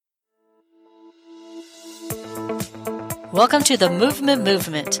Welcome to the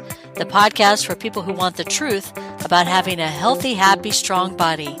Movement, the podcast for people who want the truth about having a healthy, happy, strong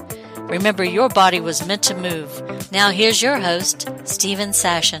body. Remember, your body was meant to move. Now here's your host, Stephen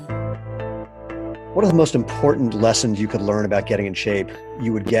Sashen. One of the most important lessons you could learn about getting in shape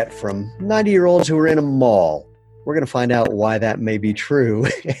you would get from 90-year-olds who are in a mall. We're going to find out why that may be true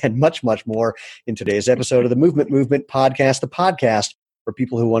and much, much more in today's episode of the Movement podcast, the podcast for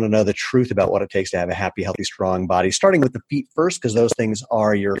people who want to know the truth about what it takes to have a happy, healthy, strong body, starting with the feet first, because those things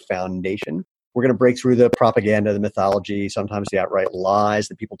are your foundation. We're going to break through the propaganda, the mythology, sometimes the outright lies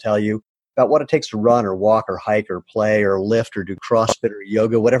that people tell you about what it takes to run or walk or hike or play or lift or do CrossFit or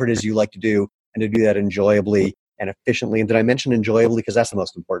yoga, whatever it is you like to do, and to do that enjoyably and efficiently. And did I mention enjoyably? Because that's the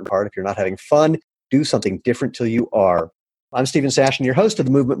most important part. If you're not having fun, do something different till you are. I'm Stephen Sashen, your host of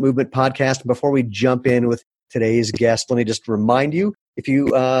the Movement podcast. Before we jump in with today's guest, let me just remind you, if you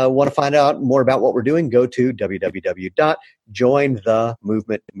want to find out more about what we're doing, go to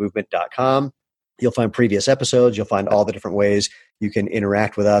www.jointhemovementmovement.com. You'll find previous episodes. You'll find all the different ways you can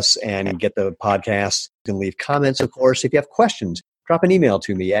interact with us and get the podcast. You can leave comments, of course. If you have questions, drop an email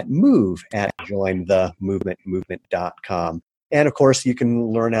to me at move@jointhemovementmovement.com. And of course, you can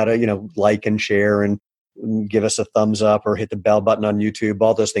learn how to, like and share and give us a thumbs up or hit the bell button on YouTube,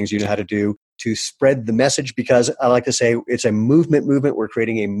 all those things you know how to do to spread the message, because I like to say it's a movement. We're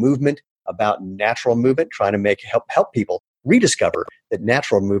creating a movement about natural movement, trying to help people rediscover that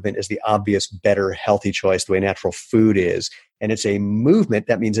natural movement is the obvious, better, healthy choice, the way natural food is. And it's a movement.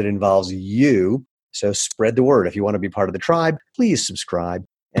 That means it involves you. So spread the word. If you want to be part of the tribe, please subscribe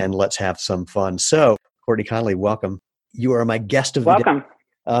and let's have some fun. So, Courtney Conley, welcome. You are my guest of the day. Welcome.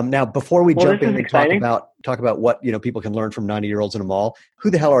 Now, before we jump in and exciting. talk about what people can learn from 90-year-olds in a mall, who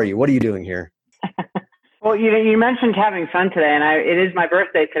the hell are you? What are you doing here? Well, you mentioned having fun today, and it is my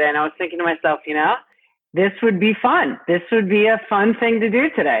birthday today, and I was thinking to myself, this would be fun. This would be a fun thing to do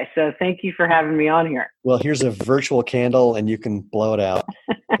today. So thank you for having me on here. Well, here's a virtual candle, and you can blow it out.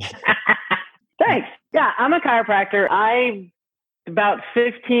 Thanks. Yeah, I'm a chiropractor. I, about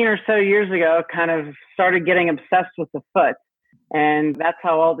 15 or so years ago, kind of started getting obsessed with the foot. And that's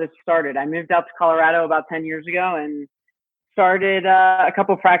how all this started. I moved out to Colorado about 10 years ago and started a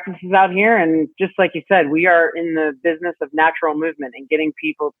couple of practices out here. And just like you said, we are in the business of natural movement and getting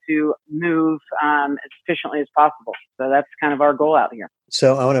people to move as efficiently as possible. So that's kind of our goal out here.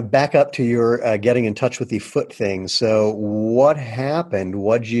 So I want to back up to your getting in touch with the foot thing. So what happened?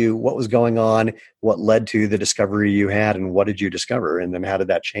 What was going on? What led to the discovery you had, and what did you discover? And then how did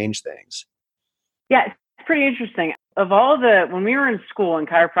that change things? Yeah, it's pretty interesting. When we were in school, in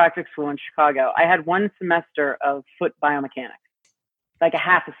chiropractic school in Chicago, I had one semester of foot biomechanics, like a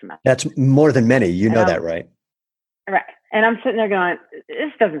half a semester. That's more than many. You know that, right? Right. And I'm sitting there going,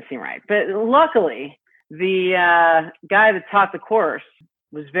 this doesn't seem right. But luckily, the guy that taught the course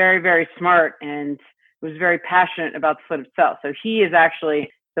was very, very smart and was very passionate about the foot itself.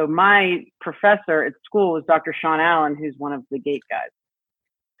 So my professor at school was Dr. Sean Allen, who's one of the Gait guys.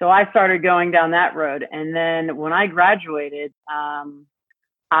 So I started going down that road. And then when I graduated, I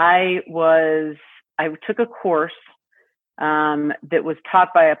took a course that was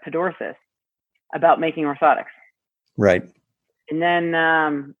taught by a podorthist about making orthotics. Right. And then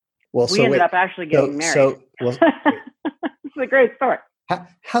we ended up actually getting married. It's a great story.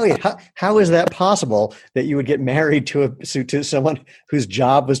 How is that possible that you would get married to someone whose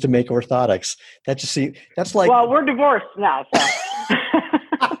job was to make orthotics? That's like. Well, we're divorced now. So.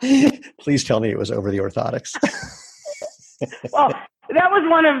 Please tell me it was over the orthotics. Well, that was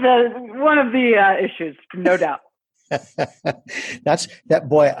one of the issues, no doubt. That's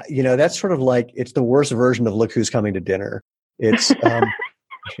sort of like, it's the worst version of Look Who's Coming to Dinner. It's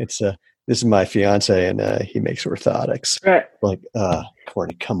this is my fiance and he makes orthotics. Right. Like,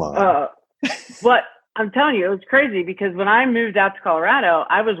 Courtney, come on. But I'm telling you, it was crazy because when I moved out to Colorado,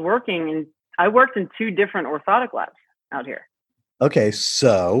 I worked in 2 different orthotic labs out here. Okay,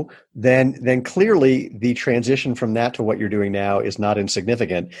 so then clearly the transition from that to what you're doing now is not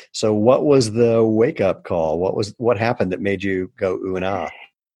insignificant. So what was the wake-up call? What happened that made you go ooh and ah?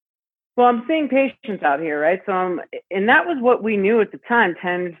 Well, I'm seeing patients out here, right? So, and that was what we knew at the time,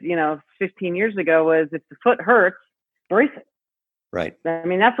 15 years ago, was if the foot hurts, brace it. Right. I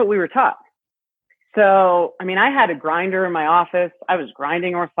mean, that's what we were taught. So, I had a grinder in my office. I was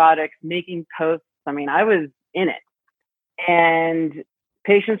grinding orthotics, making posts. I was in it. And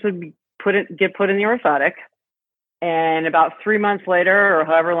patients would get put in the orthotic, and about 3 months later, or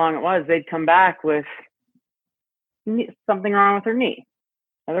however long it was, they'd come back with something wrong with their knee,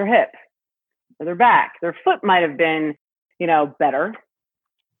 or their hip, or their back. Their foot might have been, better,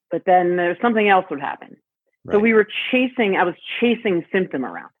 but then something else would happen. So Right. I was chasing symptom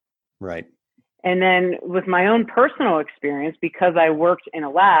around. Right. And then with my own personal experience, because I worked in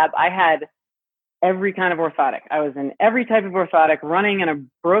a lab, I had every kind of orthotic. I was in every type of orthotic, running in a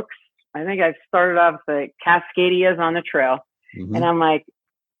Brooks. I think I started off the Cascadias on the trail. Mm-hmm. And I'm like,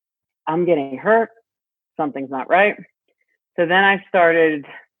 I'm getting hurt. Something's not right. So then I started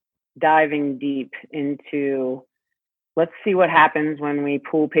diving deep into, let's see what happens when we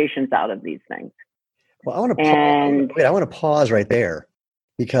pull patients out of these things. Well, I want to pause right there,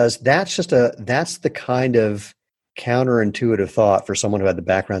 because that's the kind of counterintuitive thought for someone who had the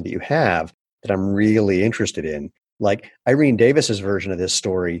background that you have that I'm really interested in. Like Irene Davis's version of this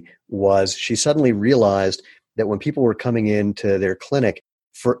story was, she suddenly realized that when people were coming into their clinic,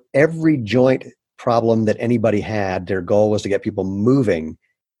 for every joint problem that anybody had, their goal was to get people moving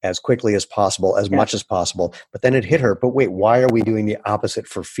as quickly as possible, as much as possible. But then it hit her, but wait, why are we doing the opposite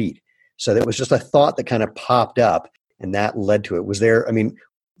for feet? So that was just a thought that kind of popped up, and that led to it. Was there, I mean,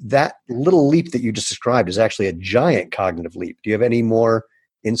 that little leap that you just described is actually a giant cognitive leap. Do you have any more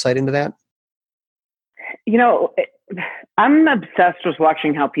insight into that? You know, I'm obsessed with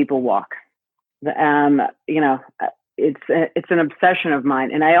watching how people walk. You know, it's an obsession of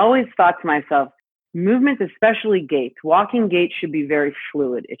mine. And I always thought to myself, movement, especially gait, walking gait, should be very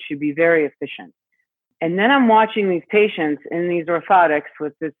fluid. It should be very efficient. And then I'm watching these patients in these orthotics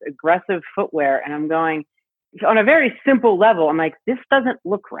with this aggressive footwear, and I'm going, on a very simple level, I'm like, this doesn't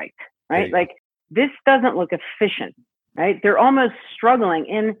look right? Like, this doesn't look efficient, right? They're almost struggling.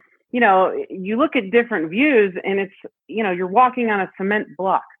 And, you know, you look at different views and it's, you know, you're walking on a cement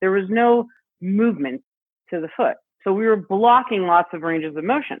block. There was no movement to the foot. So we were blocking lots of ranges of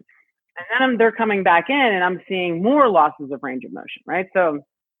motion. And then they're coming back in and I'm seeing more losses of range of motion, right? So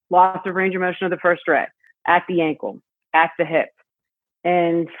loss of range of motion of the first ray, at the ankle, at the hip.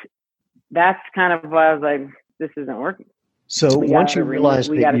 And that's kind of why I was like, this isn't working. So once you realized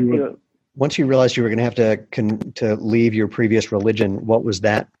you were going to have to leave your previous religion, what was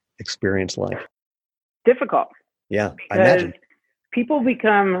that experience like? Difficult. Yeah, I imagine. People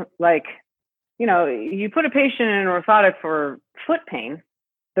become like, you know, you put a patient in an orthotic for foot pain,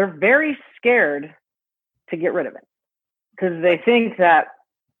 they're very scared to get rid of it because they think that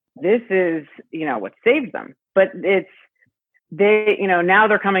this is, you know, what saves them. But now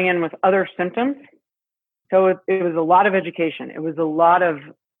they're coming in with other symptoms. So it was a lot of education. It was a lot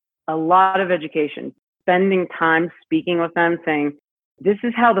of education, spending time speaking with them, saying, this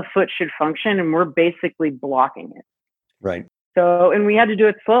is how the foot should function. And we're basically blocking it. Right. So, and we had to do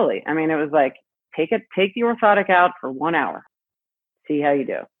it slowly. I mean, it was like, take the orthotic out for 1 hour, see how you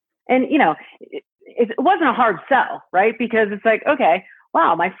do. And, you know, it wasn't a hard sell, right? Because it's like, okay,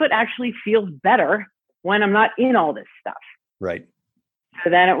 wow, my foot actually feels better when I'm not in all this stuff. Right. So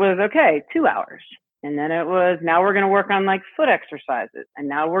then it was, okay, 2 hours. And then it was, now we're going to work on like foot exercises. And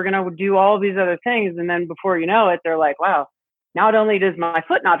now we're going to do all these other things. And then before you know it, they're like, wow, not only does my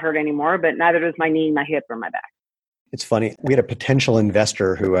foot not hurt anymore, but neither does my knee, my hip, or my back. It's funny. We had a potential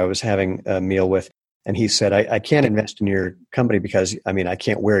investor who I was having a meal with, and he said, I can't invest in your company because, I mean, I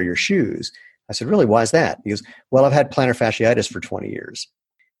can't wear your shoes. I said, really? Why is that? He goes, well, I've had plantar fasciitis for 20 years.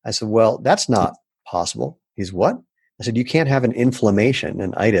 I said, well, that's not possible. He's, what? I said, you can't have an inflammation,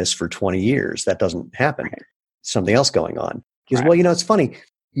 an itis for 20 years. That doesn't happen. Right. Something else going on. He goes, well, you know, it's funny.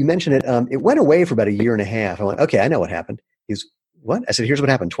 You mentioned it. It went away for about 1.5 years. I went, okay, I know what happened. He goes, what? I said, here's what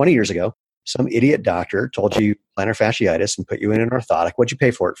happened. 20 years ago, some idiot doctor told you plantar fasciitis and put you in an orthotic. What'd you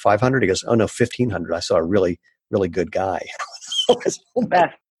pay for it? $500? He goes, oh no, $1,500. I saw a really, really good guy.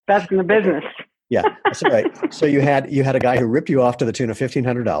 Best in the business. Yeah, that's right. So you had a guy who ripped you off to the tune of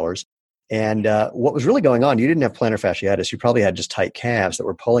 $1,500. And what was really going on, you didn't have plantar fasciitis. You probably had just tight calves that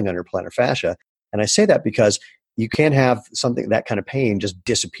were pulling on your plantar fascia. And I say that because you can't have something, that kind of pain, just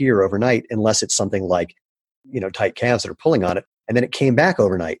disappear overnight unless it's something like, you know, tight calves that are pulling on it. And then it came back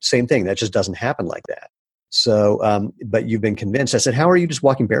overnight. Same thing. That just doesn't happen like that. So, but you've been convinced. I said, how are you just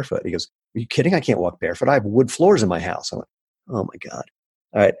walking barefoot? He goes, are you kidding? I can't walk barefoot. I have wood floors in my house. I went, oh my God.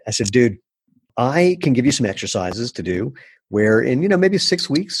 All right. I said, dude, I can give you some exercises to do where in, you know, maybe 6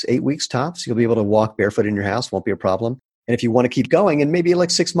 weeks, 8 weeks tops, you'll be able to walk barefoot in your house. Won't be a problem. And if you want to keep going, in maybe like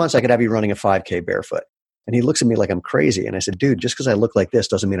 6 months, I could have you running a 5K barefoot. And he looks at me like I'm crazy. And I said, dude, just because I look like this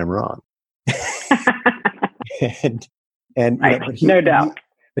doesn't mean I'm wrong. and no doubt.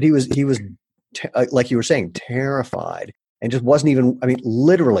 He was like you were saying, terrified, and just wasn't even, I mean,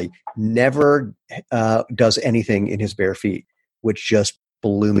 literally never does anything in his bare feet, which just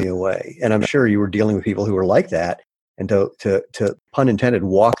blew me away. And I'm sure you were dealing with people who were like that, and to pun intended,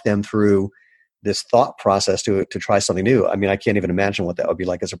 walk them through this thought process to try something new. I mean, I can't even imagine what that would be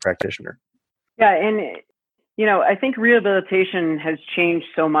like as a practitioner. Yeah. And I think rehabilitation has changed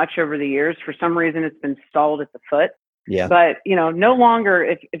so much over the years. For some reason, it's been stalled at the foot. Yeah. But, no longer,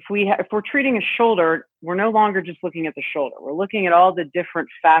 if we're treating a shoulder, we're no longer just looking at the shoulder. We're looking at all the different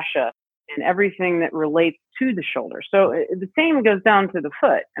fascia and everything that relates to the shoulder. So the same goes down to the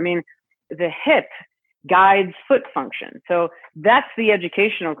foot. I mean, the hip guides foot function. So that's the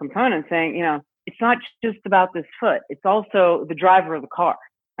educational component, saying, it's not just about this foot. It's also the driver of the car,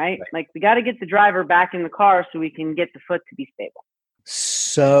 right? Like, we got to get the driver back in the car so we can get the foot to be stable.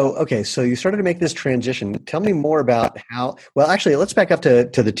 So, okay, so you started to make this transition. Tell me more about how, well, actually, let's back up to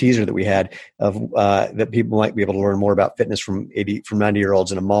the teaser that we had of that people might be able to learn more about fitness from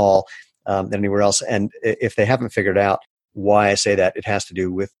 90-year-olds in a mall than anywhere else. And if they haven't figured out why I say that, it has to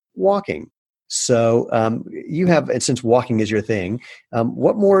do with walking. So you have, and since walking is your thing,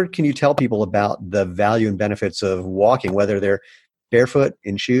 what more can you tell people about the value and benefits of walking, whether they're barefoot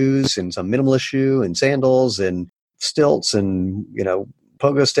in shoes, in some minimalist shoe, and sandals, and stilts, and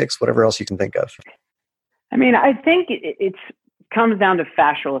pogo sticks, whatever else you can think of? I mean, I think it comes down to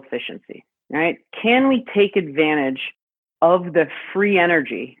fascial efficiency, right? Can we take advantage of the free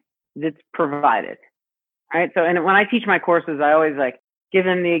energy that's provided, right? So, and when I teach my courses, I always give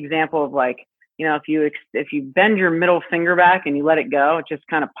them the example of if you bend your middle finger back and you let it go, it just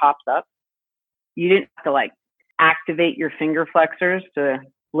kind of pops up. You didn't have to activate your finger flexors to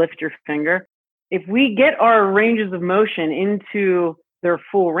lift your finger. If we get our ranges of motion into their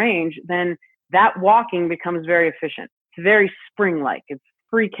full range, then that walking becomes very efficient. It's very spring-like. It's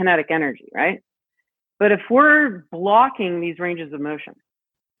free kinetic energy, right? But if we're blocking these ranges of motion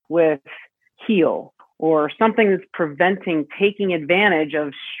with heel or something that's preventing taking advantage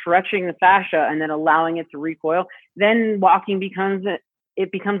of stretching the fascia and then allowing it to recoil, then walking becomes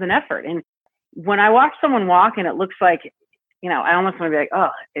an effort. And when I watch someone walk and it looks like, I almost want to be like, oh,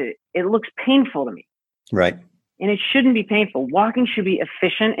 it looks painful to me. Right. And it shouldn't be painful. Walking should be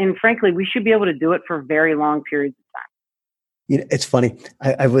efficient. And frankly, we should be able to do it for very long periods of time. It's funny.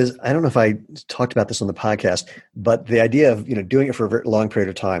 I don't know if I talked about this on the podcast, but the idea of, doing it for a very long period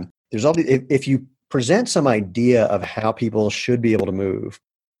of time, there's all if you present some idea of how people should be able to move,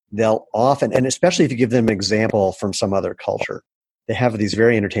 they'll often, and especially if you give them an example from some other culture, they have these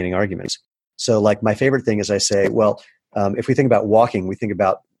very entertaining arguments. So my favorite thing is I say, well, if we think about walking, we think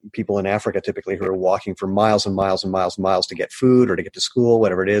about people in Africa typically who are walking for miles and miles and miles and miles to get food or to get to school,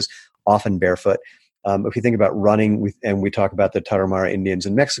 whatever it is, often barefoot. If we think about running, we talk about the Tarahumara Indians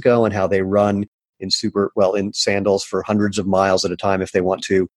in Mexico and how they run in sandals for hundreds of miles at a time if they want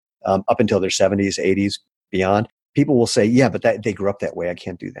to, up until their 70s, 80s, beyond. People will say, yeah, but they grew up that way. I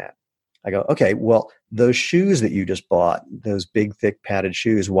can't do that. I go, okay, well, those shoes that you just bought, those big, thick, padded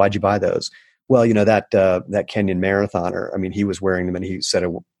shoes, why'd you buy those? Well, that Kenyan marathoner, he was wearing them and he set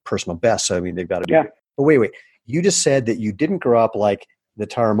a personal best. So, they've got to do it. But wait, you just said that you didn't grow up like the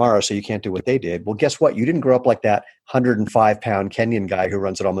Tarahumara, so you can't do what they did. Well, guess what? You didn't grow up like that 105-pound Kenyan guy who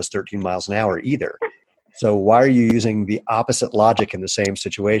runs at almost 13 miles an hour either. So why are you using the opposite logic in the same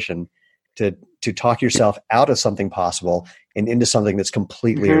situation to talk yourself out of something possible and into something that's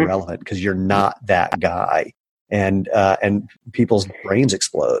completely irrelevant because you're not that guy, and people's brains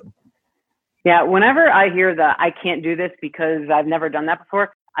explode. Yeah, whenever I hear that I can't do this because I've never done that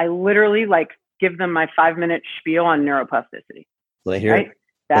before, I literally give them my 5-minute spiel on neuroplasticity. Let hear it.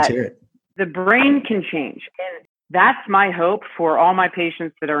 Let's hear it. The brain can change. And that's my hope for all my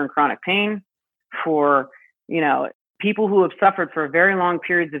patients that are in chronic pain, for, people who have suffered for very long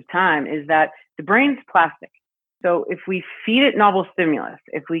periods of time, is that the brain's plastic. So if we feed it novel stimulus,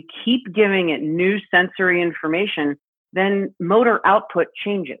 if we keep giving it new sensory information, then motor output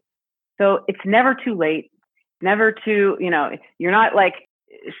changes. So it's never too late, never too, you're not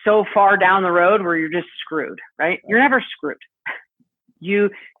so far down the road where you're just screwed, right? You're never screwed.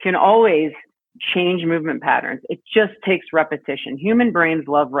 You can always change movement patterns. It just takes repetition. Human brains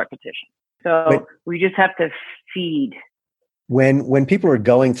love repetition. So we just have to feed. When people are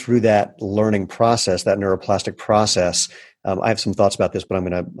going through that learning process, that neuroplastic process, I have some thoughts about this, but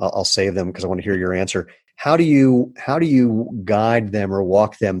I'll save them because I want to hear your answer. How do you guide them or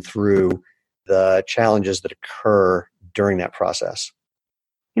walk them through the challenges that occur during that process?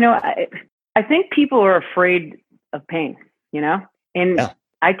 I think people are afraid of pain, and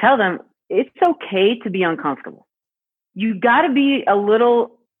I tell them it's okay to be uncomfortable. You got to be a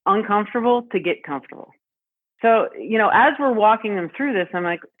little uncomfortable to get comfortable. So, as we're walking them through this, I'm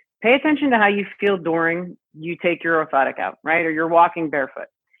like, pay attention to how you feel during you take your orthotic out, right? Or you're walking barefoot.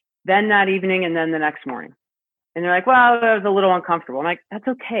 Then that evening and then the next morning. And they're like, well, that was a little uncomfortable. I'm like, that's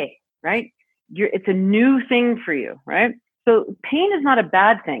okay, right? It's a new thing for you, right? So pain is not a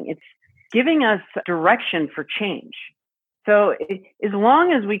bad thing. giving us direction for change. So as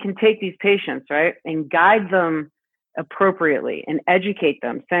long as we can take these patients, right, and guide them appropriately and educate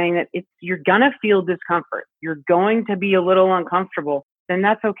them, saying that you're going to feel discomfort, you're going to be a little uncomfortable, then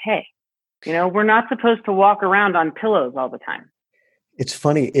that's okay. We're not supposed to walk around on pillows all the time. It's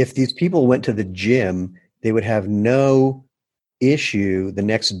funny, if these people went to the gym, they would have no issue the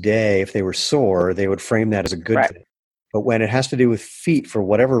next day. If they were sore, they would frame that as a good thing. But when it has to do with feet, for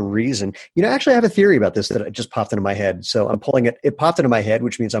whatever reason, actually I have a theory about this that just popped into my head. So I'm pulling it. It popped into my head,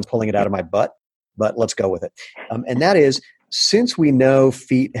 which means I'm pulling it out of my butt, but let's go with it. And that is, since we know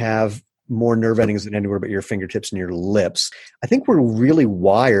feet have more nerve endings than anywhere but your fingertips and your lips, I think we're really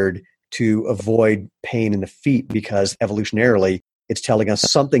wired to avoid pain in the feet because evolutionarily, it's telling us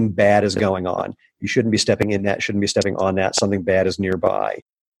something bad is going on. You shouldn't be stepping in that, shouldn't be stepping on that. Something bad is nearby.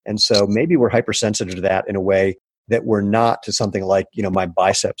 And so maybe we're hypersensitive to that in a way that we're not to something like, my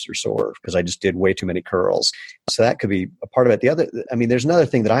biceps are sore because I just did way too many curls. So that could be a part of it. There's another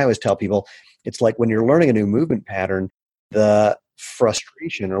thing that I always tell people. It's like when you're learning a new movement pattern, the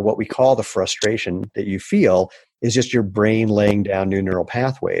frustration, or what we call the frustration that you feel, is just your brain laying down new neural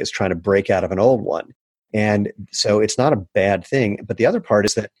pathways, trying to break out of an old one. And so it's not a bad thing. But the other part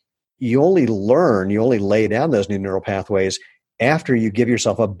is that you only lay down those new neural pathways after you give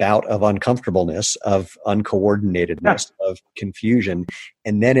yourself a bout of uncomfortableness, of uncoordinatedness, of confusion,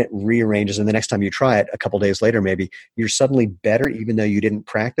 and then it rearranges. And the next time you try it, a couple days later, maybe you're suddenly better, even though you didn't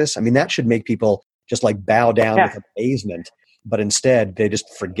practice. That should make people just like bow down with amazement. But instead, they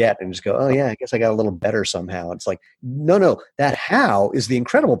just forget and just go, oh yeah, I guess I got a little better somehow. It's like, no, that how is the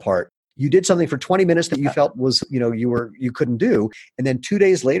incredible part. You did something for 20 minutes that you felt was, you couldn't do. And then 2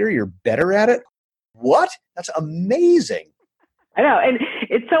 days later, you're better at it. What? That's amazing. I know. And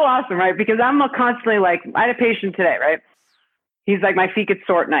it's so awesome, right? Because I'm constantly like, I had a patient today, right? He's like, my feet get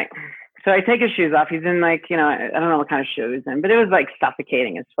sore at night. So I take his shoes off. He's in like, I don't know what kind of shoe he's in, but it was like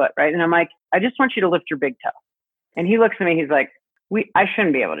suffocating his foot, right? And I'm like, I just want you to lift your big toe. And he looks at me, he's like, I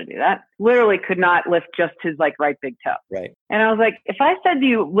shouldn't be able to do that. Literally could not lift just his like right big toe. Right. And I was like, if I said to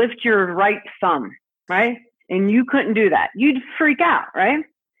you, lift your right thumb, right? And you couldn't do that, you'd freak out, right?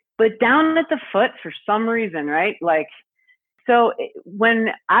 But down at the foot for some reason, right? Like, so when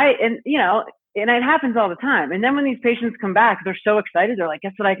and it happens all the time. And then when these patients come back, they're so excited. They're like,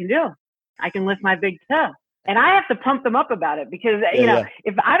 guess what I can do? I can lift my big toe. And I have to pump them up about it because,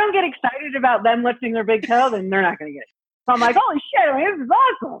 if I don't get excited about them lifting their big toe, then they're not going to get it. So I'm like, holy shit, this is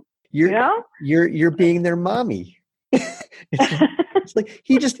awesome. You're being their mommy. It's like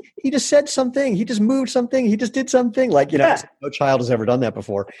he just said something, he just moved something, he just did something. Like, no child has ever done that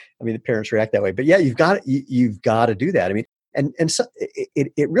before. The parents react that way. But yeah, you've got to do that. And so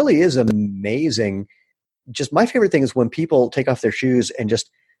it really is amazing. Just my favorite thing is when people take off their shoes and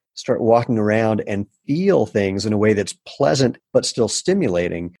just start walking around and feel things in a way that's pleasant but still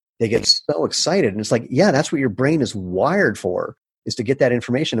stimulating. They get so excited. And it's like, yeah, that's what your brain is wired for, is to get that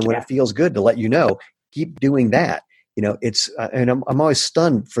information. And when it feels good, to let you know, keep doing that. And I'm always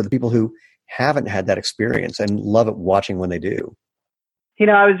stunned for the people who haven't had that experience and love it watching when they do.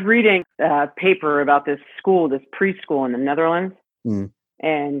 I was reading a paper about this preschool in the Netherlands,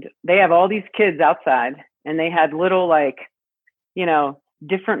 and they have all these kids outside, and they had little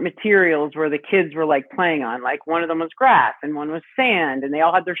different materials where the kids were like playing on. Like one of them was grass and one was sand, and they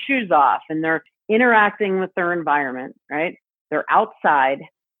all had their shoes off and they're interacting with their environment, right? They're outside.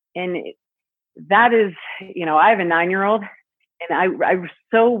 And that is, I have a 9-year-old, and I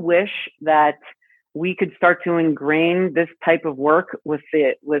so wish that we could start to ingrain this type of work with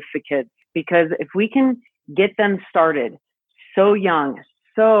the kids, because if we can get them started so young,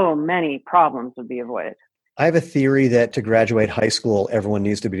 so many problems would be avoided. I have a theory that to graduate high school, everyone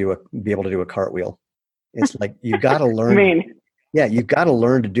needs to be able to do a cartwheel. It's like, you've got to learn. You've got to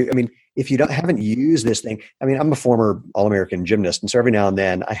learn to do. If you haven't used this thing, I'm a former All-American gymnast. And so every now and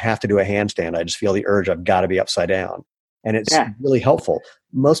then I have to do a handstand. I just feel the urge. I've got to be upside down. And it's really helpful.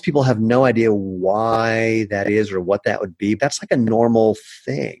 Most people have no idea why that is or what that would be. That's like a normal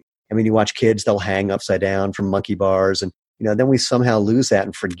thing. You watch kids, they'll hang upside down from monkey bars. And, then we somehow lose that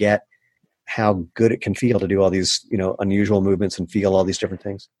and forget how good it can feel to do all these, unusual movements and feel all these different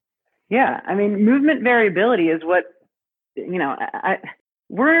things. Yeah. Movement variability is what,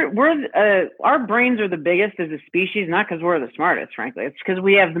 our brains are the biggest as a species, not because we're the smartest, frankly. It's because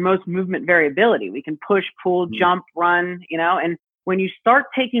we have the most movement variability. We can push, pull, jump, run, and when you start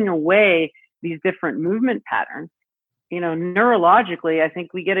taking away these different movement patterns, neurologically, I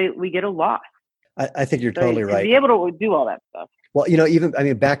think we get a loss. I think you're totally right. To be able to do all that stuff. Well,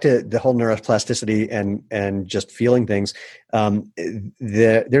 back to the whole neuroplasticity and just feeling things.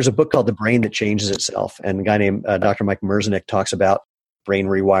 There's a book called The Brain That Changes Itself. And a guy named Dr. Mike Merzenich talks about brain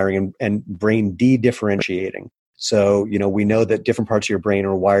rewiring and brain de-differentiating. So, we know that different parts of your brain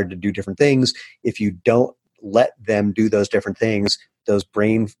are wired to do different things. If you don't let them do those different things, those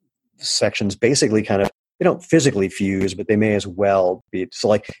brain sections basically kind of, they don't physically fuse, but they may as well be. So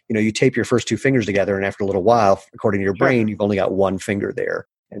like, you tape your first two fingers together and after a little while, according to your brain, you've only got one finger there.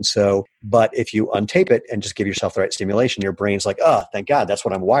 And so, but if you untape it and just give yourself the right stimulation, your brain's like, oh, thank God, that's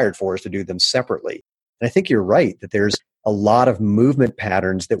what I'm wired for, is to do them separately. And I think you're right that there's a lot of movement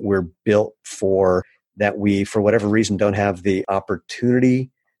patterns that we're built for that we, for whatever reason, don't have the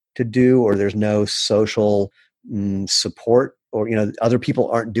opportunity to do, or there's no social support, or other people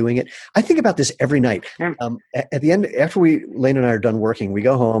aren't doing it. I think about this every night. At the end, after Lane and I are done working, we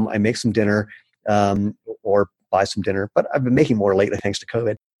go home, I make some dinner, or buy some dinner, but I've been making more lately thanks to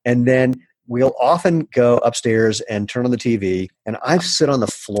COVID. And then we'll often go upstairs and turn on the TV, and I sit on the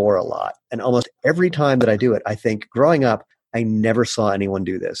floor a lot. And almost every time that I do it, I think, growing up, I never saw anyone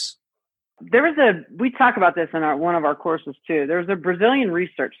do this. We talk about this in one of our courses too. There was a Brazilian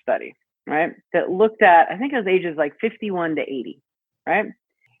research study, right, that looked at, I think it was ages like 51 to 80, right?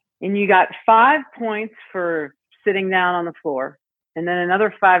 And you got 5 points for sitting down on the floor, and then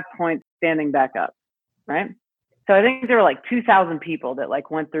another 5 points standing back up, right? So I think there were like 2,000 people that like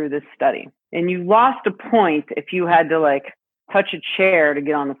went through this study, and you lost a point if you had to like touch a chair to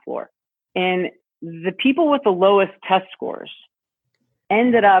get on the floor. And the people with the lowest test scores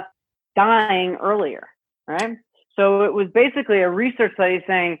ended up dying earlier, right? So it was basically a research study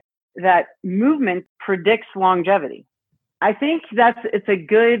saying that movement predicts longevity. I think it's a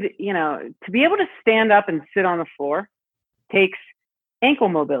good, to be able to stand up and sit on the floor takes ankle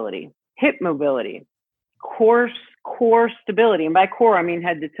mobility, hip mobility, core stability. And by core, I mean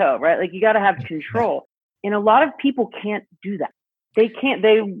head to toe, right? Like you got to have control. And a lot of people can't do that. They can't,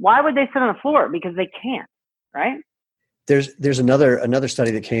 why would they sit on the floor? Because they can't, right? There's another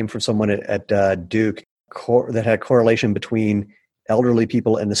study that came from someone at Duke that had a correlation between elderly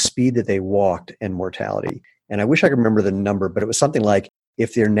people and the speed that they walked and mortality. And I wish I could remember the number, but it was something like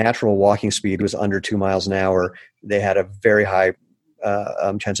if their natural walking speed was under 2 miles an hour, they had a very high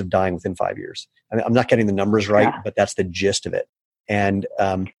chance of dying within 5 years. I mean, I'm not getting the numbers right, but that's the gist of it. And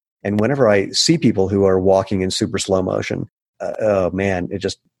whenever I see people who are walking in super slow motion, oh man, it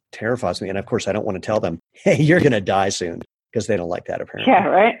just terrifies me. And of course, I don't want to tell them, hey, you're going to die soon, because they don't like that apparently. Yeah,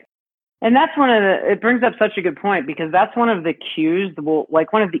 right. And that's it brings up such a good point, because that's one of the cues,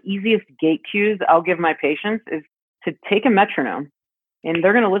 like one of the easiest gait cues I'll give my patients is to take a metronome, and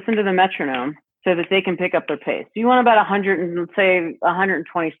they're going to listen to the metronome so that they can pick up their pace. You want about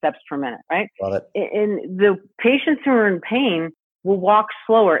 120 steps per minute, right? Love it. And the patients who are in pain will walk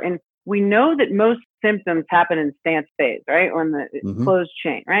slower. And we know that most symptoms happen in stance phase, right? Or in the closed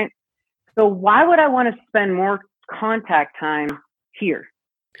chain, right? So why would I want to spend more contact time here?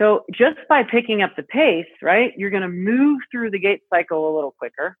 So just by picking up the pace, right, you're going to move through the gait cycle a little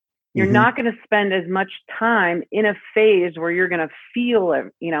quicker. You're not going to spend as much time in a phase where you're going to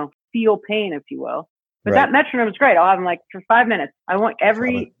feel pain, if you will. But that metronome is great. I'll have them like for 5 minutes. I want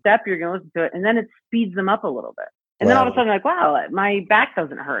every step you're going to listen to it. And then it speeds them up a little bit. And then all of a sudden, like, wow, my back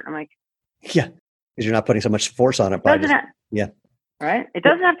doesn't hurt. I'm like, yeah, because you're not putting so much force on it. Right. It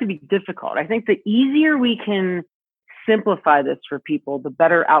doesn't have to be difficult. I think the easier we can simplify this for people, the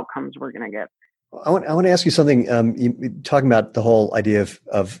better outcomes we're going to get. I want to ask you something. Talking about the whole idea of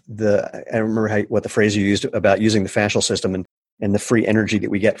I don't remember what the phrase you used about using the fascial system and the free energy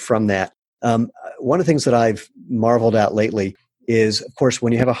that we get from that. One of the things that I've marveled at lately is, of course,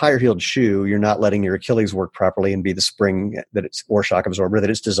 when you have a higher heeled shoe, you're not letting your Achilles work properly and be the spring or shock absorber that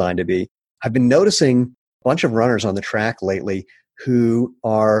it's designed to be. I've been noticing a bunch of runners on the track lately who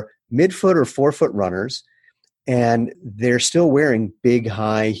are midfoot or forefoot runners, and they're still wearing big,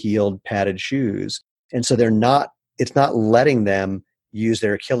 high-heeled, padded shoes. And so it's not letting them use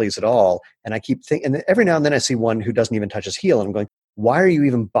their Achilles at all. And I keep thinking, and every now and then I see one who doesn't even touch his heel, and I'm going, why are you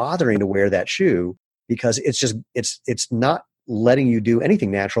even bothering to wear that shoe? Because it's not letting you do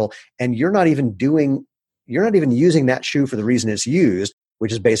anything natural, and you're not even using that shoe for the reason it's used,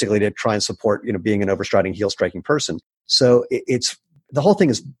 which is basically to try and support, being an overstriding, heel striking person. So the whole thing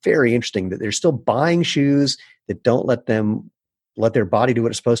is very interesting that they're still buying shoes that don't let their body do what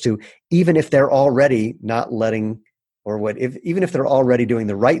it's supposed to, even if they're already not letting, even if they're already doing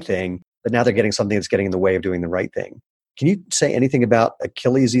the right thing, but now they're getting something that's getting in the way of doing the right thing. Can you say anything about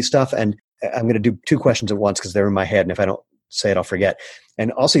Achilles-y stuff? And I'm going to do two questions at once because they're in my head, and if I don't say it, I'll forget.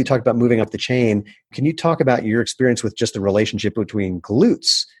 And also you talked about moving up the chain. Can you talk about your experience with just the relationship between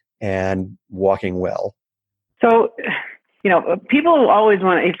glutes and walking well? So, people always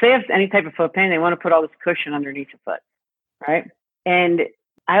want to, if they have any type of foot pain, they want to put all this cushion underneath the foot, right? And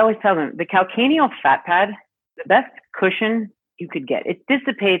I always tell them the calcaneal fat pad, the best cushion you could get. It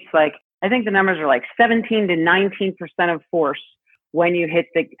dissipates I think the numbers are 17 to 19% of force when you hit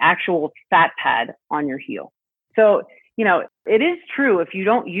the actual fat pad on your heel. So, it is true. If you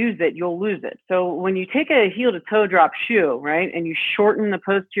don't use it, you'll lose it. So when you take a heel to toe drop shoe, right, and you shorten the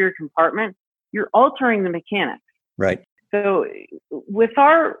posterior compartment, you're altering the mechanics. Right. So with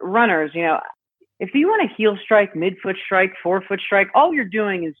our runners, if you want a heel strike, midfoot strike, forefoot strike, all you're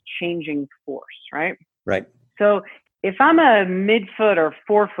doing is changing force, right? Right. So if I'm a midfoot or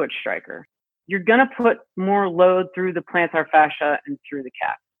forefoot striker, you're going to put more load through the plantar fascia and through the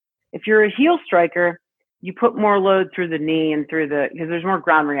calf. If you're a heel striker, you put more load through the knee and because there's more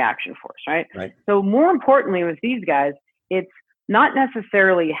ground reaction force, right? Right. So more importantly with these guys, it's not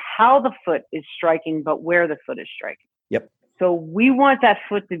necessarily how the foot is striking, but where the foot is striking. Yep. So we want that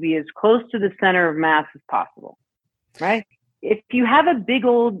foot to be as close to the center of mass as possible, right? If you have a big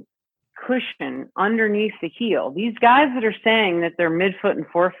old cushion underneath the heel, these guys that are saying that they're midfoot and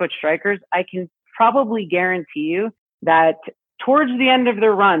forefoot strikers, I can probably guarantee you that towards the end of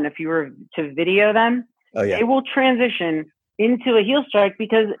their run, if you were to video them, they will transition into a heel strike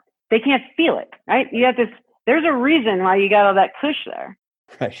because they can't feel it, right? You have there's a reason why you got all that cush there.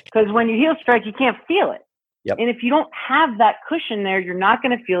 Right. Because when you heel strike, you can't feel it. Yep. And if you don't have that cushion there, you're not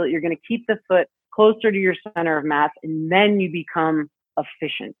going to feel it. You're going to keep the foot closer to your center of mass, and then you become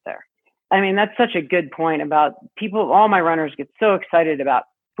efficient there. I mean, that's such a good point about people. All my runners get so excited about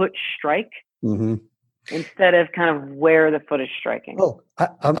foot strike instead of kind of where the foot is striking. Oh,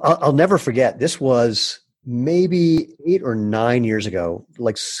 I'll never forget. This was maybe 8 or 9 years ago,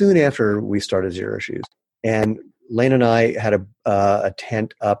 soon after we started Zero Shoes. And Lane and I had a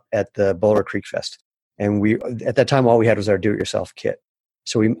tent up at the Boulder Creek Fest. And at that time, all we had was our do-it-yourself kit.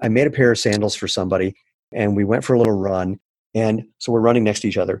 So I made a pair of sandals for somebody, and we went for a little run. And so we're running next to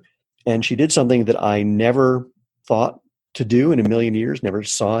each other. And she did something that I never thought to do in a million years, never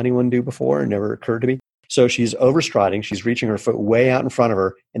saw anyone do before, and never occurred to me. So she's overstriding. She's reaching her foot way out in front of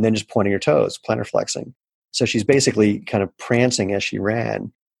her and then just pointing her toes, plantar flexing. So she's basically kind of prancing as she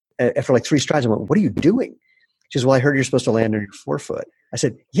ran. After 3 strides, I went, "What are you doing?" She says, "Well, I heard you're supposed to land on your forefoot." I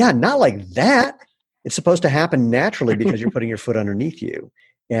said, "Yeah, not like that. It's supposed to happen naturally because you're putting your foot underneath you."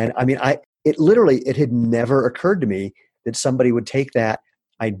 And I mean, it had never occurred to me that somebody would take that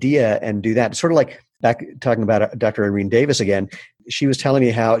idea and do that. It's sort of like back talking about Dr. Irene Davis again. She was telling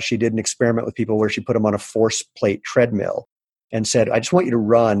me how she did an experiment with people where she put them on a force plate treadmill and said, "I just want you to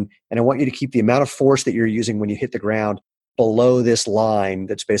run, and I want you to keep the amount of force that you're using when you hit the ground below this line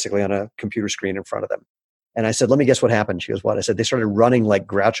that's basically on a computer screen in front of them." And I said, "Let me guess what happened." She goes, "What?" I said, "They started running like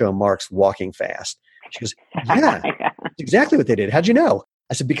Groucho Marx walking fast." She goes, "Yeah, that's exactly what they did. How'd you know?"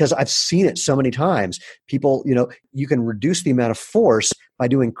 I said, "Because I've seen it so many times. People, you can reduce the amount of force by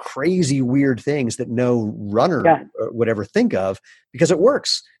doing crazy, weird things that no runner would ever think of because it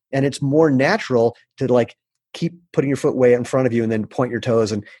works. And it's more natural to keep putting your foot way in front of you and then point your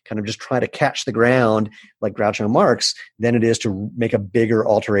toes and kind of just try to catch the ground like Groucho Marx than it is to make a bigger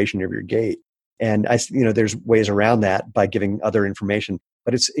alteration of your gait." And there's ways around that by giving other information,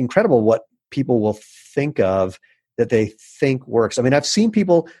 but it's incredible what people will think of that they think works. I mean, I've seen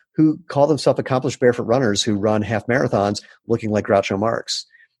people who call themselves accomplished barefoot runners who run half marathons looking like Groucho Marx,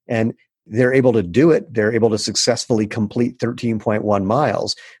 and they're able to do it. They're able to successfully complete 13.1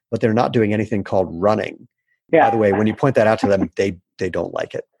 miles, but they're not doing anything called running. Yeah. By the way, when you point that out to them, they don't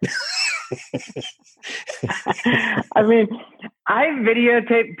like it. I mean, I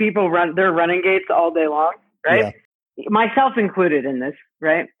videotape people run their running gaits all day long, right? Yeah. Myself included in this,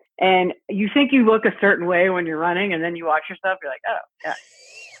 right? And you think you look a certain way when you're running, and then you watch yourself, you're like, "Oh,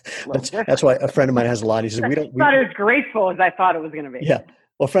 yeah." That's why a friend of mine has a line. He says, "We don't." Thought it was graceful as I thought it was going to be. Yeah.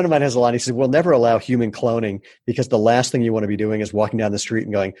 Well, a friend of mine has a line. He says, "We'll never allow human cloning because the last thing you want to be doing is walking down the street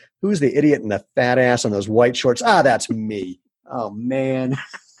and going, 'Who's the idiot in the fat ass on those white shorts?' Ah, that's me." Oh man.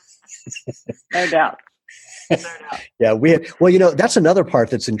 No doubt. Yeah, that's another part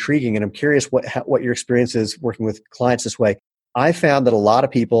that's intriguing, and I'm curious what your experience is working with clients this way. I found that a lot of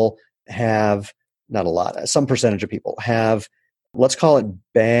people have, not a lot, some percentage of people have, let's call it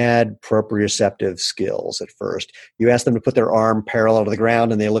bad proprioceptive skills at first. You ask them to put their arm parallel to the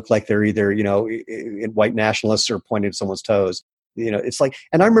ground and they look like they're either, white nationalists or pointing at someone's toes. It's like,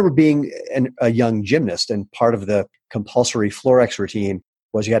 and I remember being a young gymnast, and part of the compulsory Florex routine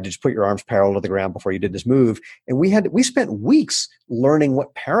was you had to just put your arms parallel to the ground before you did this move. And we spent weeks learning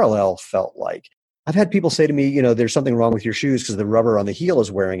what parallel felt like. I've had people say to me, there's something wrong with your shoes because the rubber on the heel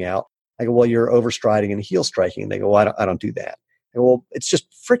is wearing out. I go, well, you're overstriding and heel striking. And they go, well, I don't do that. I go, well, it's just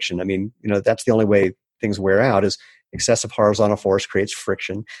friction. I mean, that's the only way things wear out is excessive horizontal force creates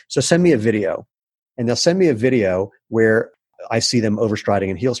friction. So send me a video. And they'll send me a video where I see them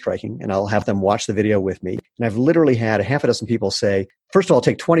overstriding and heel striking, and I'll have them watch the video with me. And I've literally had a half a dozen people say, first of all,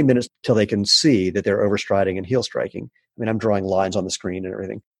 take 20 minutes till they can see that they're overstriding and heel striking. I mean, I'm drawing lines on the screen and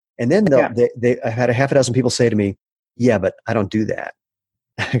everything. And then I've had a half a dozen people say to me, yeah, but I don't do that.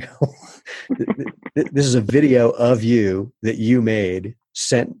 I go, this is a video of you that you made,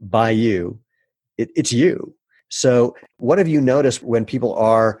 sent by you. It's you. So what have you noticed when people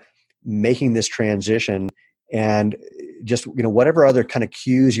are making this transition, and just, whatever other kind of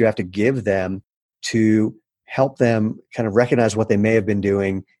cues you have to give them to help them kind of recognize what they may have been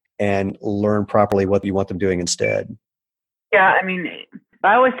doing and learn properly what you want them doing instead? Yeah, I mean,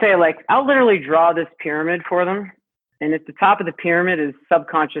 I always say, I'll literally draw this pyramid for them. And at the top of the pyramid is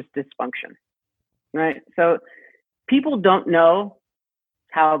subconscious dysfunction, right? So people don't know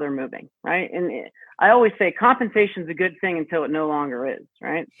how they're moving, right? And I always say compensation is a good thing until it no longer is,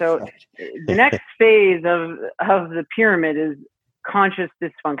 right? So the next phase of the pyramid is conscious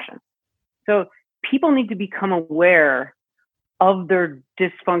dysfunction. So people need to become aware of their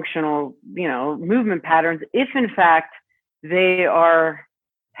dysfunctional, movement patterns if in fact they are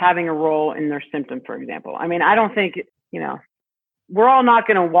having a role in their symptom, for example. I mean, I don't think, we're all not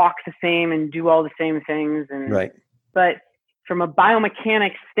going to walk the same and do all the same things. Right. But from a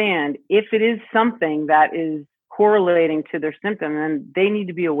biomechanics stand, if it is something that is correlating to their symptom, then they need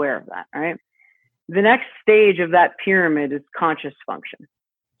to be aware of that, right? The next stage of that pyramid is conscious function.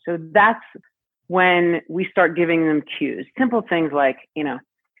 So that's when we start giving them cues. Simple things like,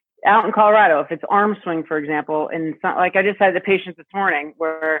 out in Colorado, if it's arm swing, for example, and it's not like I just had the patient this morning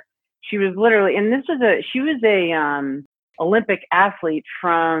where she was literally, and she was a Olympic athlete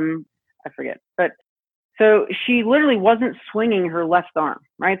from, I forget, but so she literally wasn't swinging her left arm,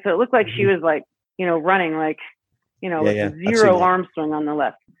 right? So it looked like she was running with a zero arm swing on the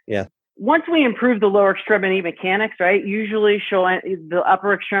left. Yeah. Once we improve the lower extremity mechanics, right, usually the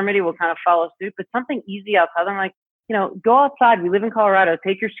upper extremity will kind of follow suit, but something easy outside, I'm like, go outside. We live in Colorado,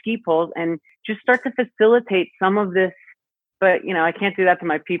 take your ski poles and just start to facilitate some of this. But, I can't do that to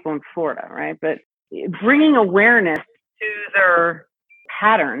my people in Florida, right? But bringing awareness to their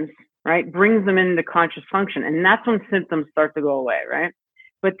patterns, right, brings them into conscious function. And that's when symptoms start to go away, right?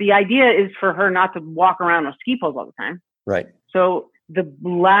 But the idea is for her not to walk around with ski poles all the time. Right. So the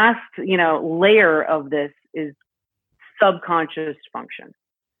last, layer of this is subconscious function.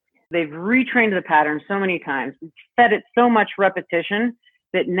 They've retrained the pattern so many times, fed it so much repetition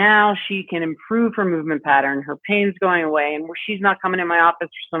that now she can improve her movement pattern. Her pain's going away, and she's not coming in my office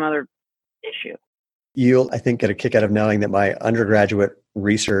for some other issue. You'll, I think, get a kick out of knowing that my undergraduate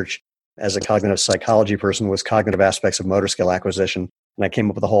research as a cognitive psychology person was cognitive aspects of motor skill acquisition. And I came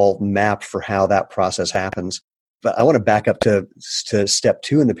up with a whole map for how that process happens. But I want to back up to step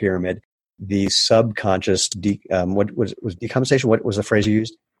 2 in the pyramid, the subconscious, what was decompensation? What was the phrase you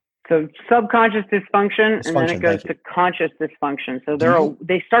used? So subconscious dysfunction, and then it goes to conscious dysfunction. So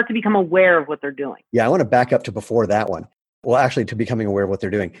they start to become aware of what they're doing. Yeah, I want to back up to before that one. Well, actually, to becoming aware of what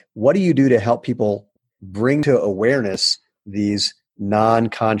they're doing. What do you do to help people bring to awareness these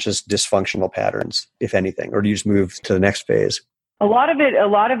non-conscious dysfunctional patterns, if anything? Or do you just move to the next phase? A lot of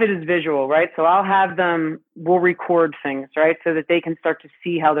it is visual, right? So I'll have them, we'll record things, right? So that they can start to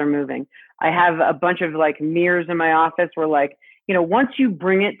see how they're moving. I have a bunch of mirrors in my office where once you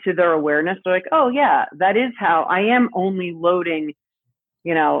bring it to their awareness, they're like, oh yeah, that is how I am only loading,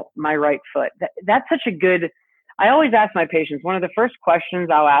 my right foot. That's such a good, I always ask my patients, one of the first questions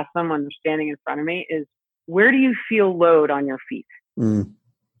I'll ask them when they're standing in front of me is, where do you feel load on your feet?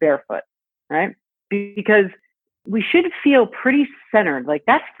 Barefoot, right? Because we should feel pretty centered.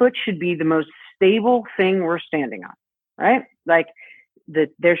 That foot should be the most stable thing we're standing on, right?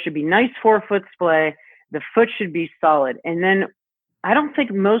 There should be nice forefoot splay. The foot should be solid. And then I don't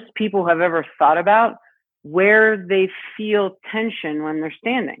think most people have ever thought about where they feel tension when they're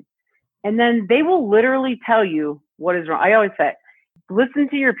standing. And then they will literally tell you what is wrong. I always say, listen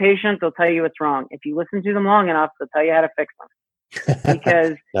to your patient. They'll tell you what's wrong. If you listen to them long enough, they'll tell you how to fix them.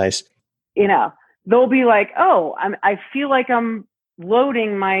 Because, nice. They'll be like, oh, I feel like I'm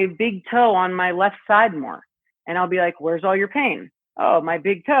loading my big toe on my left side more. And I'll be like, where's all your pain? Oh, my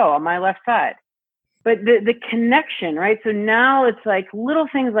big toe on my left side. But the connection, right? So now it's little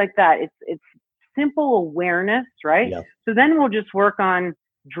things like that. It's simple awareness, right? Yeah. So then we'll just work on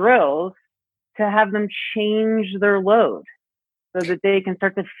drills to have them change their load so that they can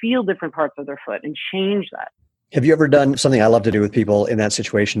start to feel different parts of their foot and change that. Have you ever done something I love to do with people in that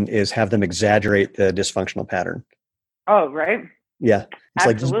situation is have them exaggerate the dysfunctional pattern? Oh, right. Yeah. It's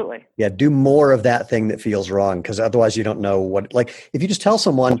Absolutely. like, yeah, do more of that thing that feels wrong, because otherwise you don't know what, like if you just tell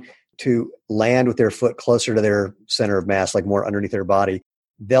someone to land with their foot closer to their center of mass, like more underneath their body,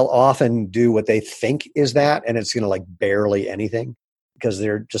 they'll often do what they think is that, and it's like barely anything because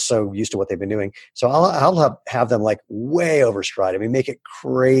they're just so used to what they've been doing. So I'll have them like way overstride. I mean, make it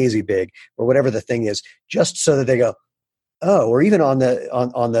crazy big or whatever the thing is, just so that they go, oh, or even on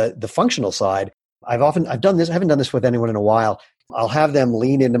the functional side, I've done this. I haven't done this with anyone in a while. I'll have them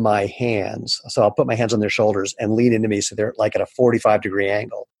lean into my hands. So I'll put my hands on their shoulders and lean into me so they're like at a 45-degree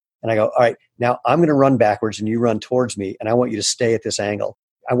angle. And I go, all right, now I'm going to run backwards and you run towards me, and I want you to stay at this angle.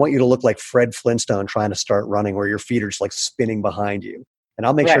 I want you to look like Fred Flintstone trying to start running, where your feet are just like spinning behind you. And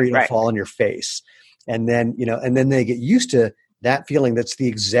I'll make sure you don't fall on your face. And then, and then they get used to that feeling. That's the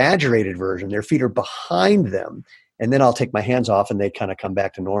exaggerated version. Their feet are behind them. And then I'll take my hands off and they kind of come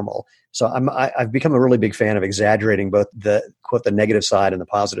back to normal. So I've become a really big fan of exaggerating both the negative side and the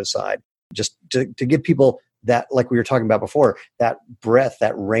positive side, just to give people that, like we were talking about before, that breadth,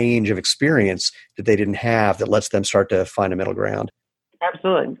 that range of experience that they didn't have, that lets them start to find a middle ground.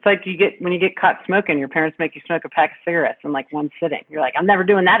 Absolutely. It's like when you get caught smoking, your parents make you smoke a pack of cigarettes in like one sitting. You're like, I'm never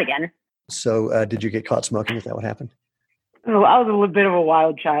doing that again. So did you get caught smoking? Is that what happened? Oh, I was a little bit of a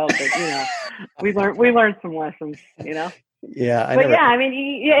wild child, but we learned some lessons, Yeah. I mean,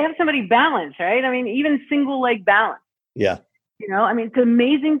 you have somebody balance, right? I mean, even single leg balance. Yeah. I mean, it's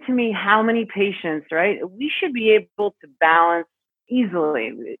amazing to me how many patients, right? We should be able to balance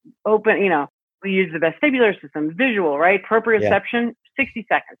easily, open, we use the vestibular system, visual, right? Proprioception, 60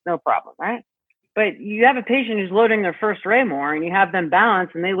 seconds, no problem, right? But you have a patient who's loading their first ray more, and you have them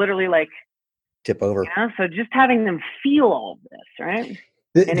balance, and they literally like tip over. So just having them feel all of this, right?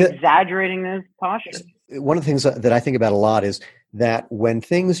 Exaggerating those postures. One of the things that I think about a lot is that when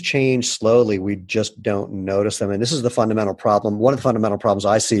things change slowly, we just don't notice them. And this is the fundamental problem. One of the fundamental problems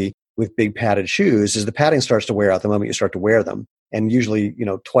I see with big padded shoes is the padding starts to wear out the moment you start to wear them. And usually,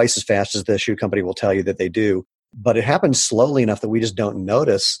 twice as fast as the shoe company will tell you that they do. But it happens slowly enough that we just don't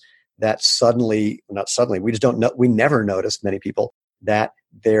notice that we never notice, many people, that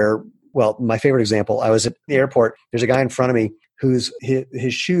well, my favorite example, I was at the airport. There's a guy in front of me whose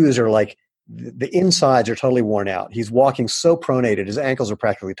his shoes are like, the insides are totally worn out. He's walking so pronated, his ankles are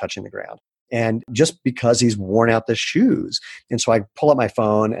practically touching the ground. And just because he's worn out the shoes. And so I pull up my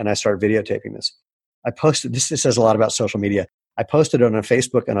phone and I start videotaping this. I posted, this says a lot about social media. I posted it on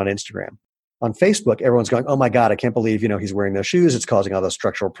Facebook and on Instagram. On Facebook, everyone's going, oh my God, I can't believe, he's wearing those shoes. It's causing all those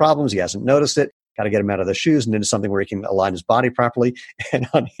structural problems. He hasn't noticed it. Got to get him out of the shoes and into something where he can align his body properly. And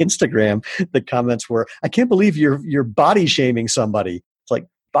on Instagram, the comments were, I can't believe you're body shaming somebody. It's like,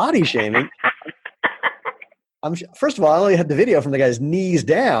 body shaming? First of all, I only had the video from the guy's knees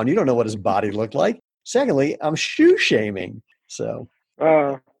down. You don't know what his body looked like. Secondly, I'm shoe shaming. So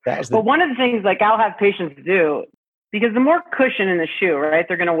but one of the things like I'll have patients do, because the more cushion in the shoe, right,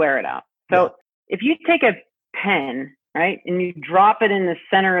 they're going to wear it out. So if you take a pen, right, and you drop it in the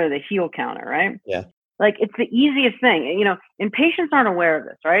center of the heel counter, right? Yeah. Like it's the easiest thing, and patients aren't aware of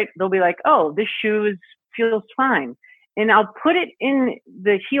this, right? They'll be like, oh, this shoe feels fine. And I'll put it in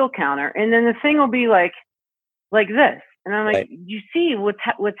the heel counter, and then the thing will be like this. And I'm like, right. You see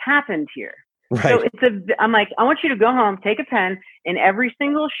what's happened here. Right. So I'm like, I want you to go home, take a pen, and every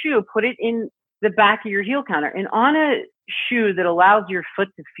single shoe, put it in the back of your heel counter. And on a shoe that allows your foot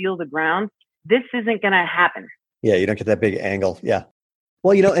to feel the ground, this isn't going to happen. Yeah, you don't get that big angle. Yeah.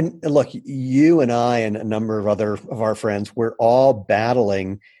 Well, and look, you and I and a number of other of our friends, we're all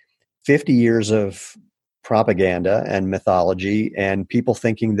battling 50 years of propaganda and mythology and people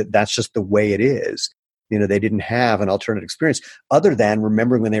thinking that that's just the way it is. They didn't have an alternate experience other than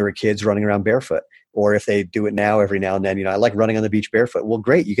remembering when they were kids running around barefoot, or if they do it now every now and then, I like running on the beach barefoot. Well,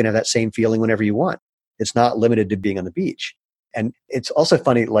 great. You can have that same feeling whenever you want. It's not limited to being on the beach. And it's also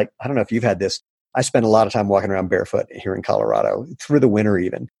funny, like, I don't know if you've had this. I spend a lot of time walking around barefoot here in Colorado through the winter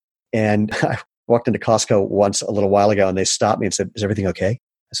even. And I walked into Costco once a little while ago and they stopped me and said, is everything okay?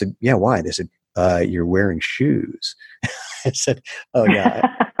 I said, yeah, why? They said, you're wearing shoes. I said, oh yeah,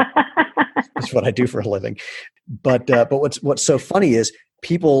 that's what I do for a living. But what's so funny is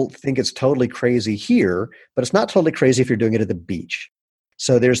people think it's totally crazy here, but it's not totally crazy if you're doing it at the beach.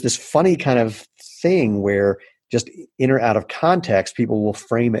 So there's this funny kind of thing where just in or out of context, people will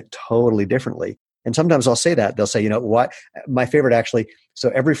frame it totally differently. And sometimes I'll say that. They'll say, you know what? My favorite actually, so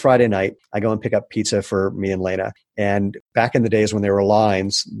every Friday night, I go and pick up pizza for me and Lena. And back in the days when there were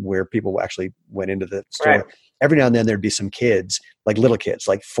lines where people actually went into the store, Right. every now and then there'd be some kids, like little kids,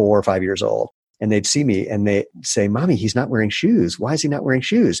 like 4 or 5 years old. And they'd see me and they say, Mommy, he's not wearing shoes. Why is he not wearing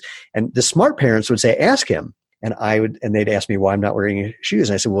shoes? And the smart parents would say, ask him. And they'd ask me why I'm not wearing shoes.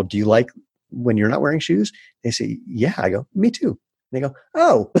 And I said, well, do you like when you're not wearing shoes? They say, yeah. I go, me too. And they go,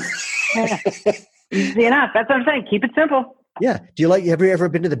 oh. Easy enough. That's what I'm saying. Keep it simple. Yeah. Have you ever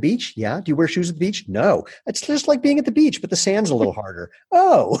been to the beach? Yeah. Do you wear shoes at the beach? No. It's just like being at the beach, but the sand's a little harder.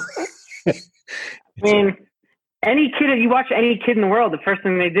 Oh. I mean, any kid, you watch any kid in the world, the first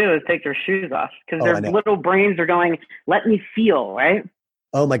thing they do is take their shoes off because their little brains are going, let me feel, right?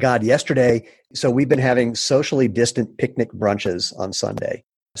 Oh my God. Yesterday, so we've been having socially distant picnic brunches on Sunday.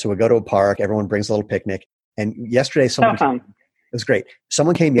 So we go to a park, everyone brings a little picnic. And yesterday, it was great.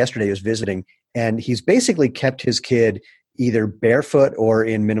 Someone came yesterday who was visiting, and he's basically kept his kid either barefoot or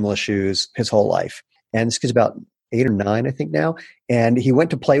in minimalist shoes his whole life. And this kid's about 8 or 9, I think now. And he went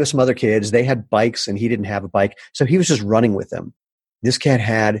to play with some other kids. They had bikes and he didn't have a bike. So he was just running with them. This kid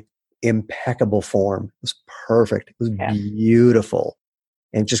had impeccable form. It was perfect. It was beautiful.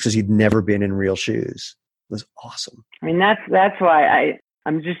 And just because he'd never been in real shoes. It was awesome. I mean, that's why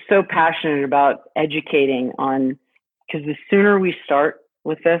I'm just so passionate about educating on, because the sooner we start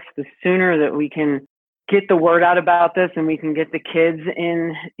with this, the sooner that we can get the word out about this and we can get the kids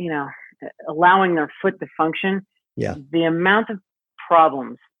in, allowing their foot to function. Yeah. The amount of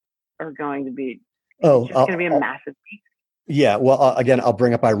problems are going to be, it's going to be a massive piece. Yeah. Well, again, I'll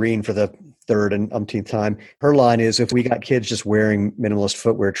bring up Irene for the third and umpteenth time. Her line is, if we got kids just wearing minimalist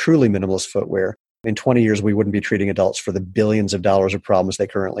footwear, truly minimalist footwear, in 20 years, we wouldn't be treating adults for the billions of dollars of problems they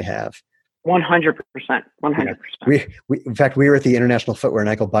currently have. 100%. 100%. In fact, we were at the International Footwear and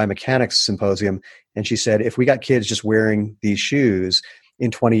Ankle Biomechanics Symposium, and she said, if we got kids just wearing these shoes, in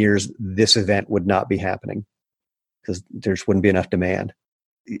 20 years, this event would not be happening because there just wouldn't be enough demand.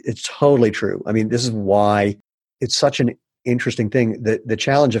 It's totally true. I mean, this is why it's such an interesting thing. The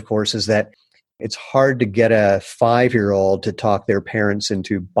challenge, of course, is that it's hard to get a 5-year-old to talk their parents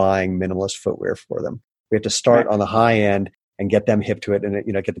into buying minimalist footwear for them. We have to start on the high end and get them hip to it, and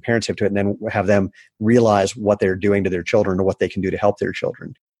get the parents hip to it, and then have them realize what they're doing to their children or what they can do to help their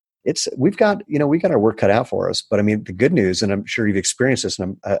children. We've got our work cut out for us. But I mean, the good news, and I'm sure you've experienced this,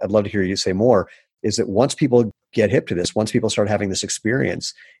 and I'd love to hear you say more, is that once people get hip to this, once people start having this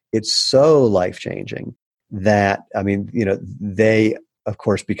experience, it's so life-changing that, I mean, they, of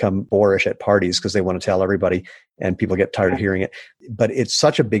course, become boorish at parties because they want to tell everybody, and people get tired of hearing it. But it's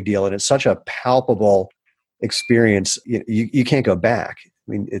such a big deal, and it's such a palpable experience. You can't go back.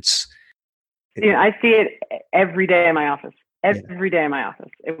 I mean, I see it every day in my office. Every day in my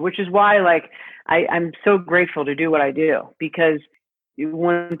office, which is why, I'm so grateful to do what I do, because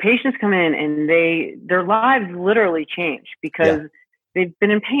when patients come in and their lives literally change because they've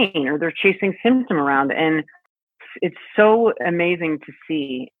been in pain or they're chasing symptom around, and it's so amazing to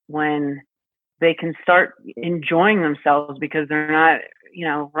see when they can start enjoying themselves because they're not,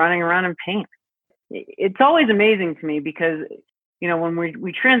 running around in pain. It's always amazing to me because, when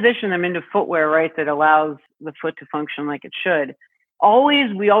we transition them into footwear, right, that allows the foot to function like it should,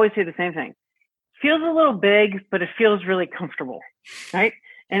 we always say the same thing. Feels a little big, but it feels really comfortable, right?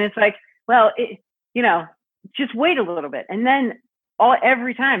 And it's like, well, just wait a little bit. And then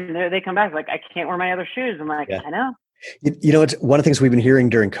every time they come back, like, I can't wear my other shoes. I'm like, I know. It's one of the things we've been hearing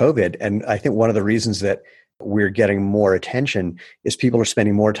during COVID. And I think one of the reasons that we're getting more attention is people are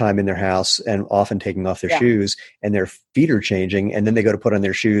spending more time in their house and often taking off their shoes, and their feet are changing. And then they go to put on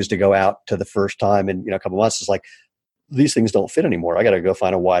their shoes to go out to the first time in a couple months. It's like, these things don't fit anymore. I got to go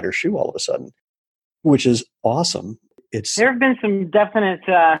find a wider shoe all of a sudden, which is awesome. There have been some definite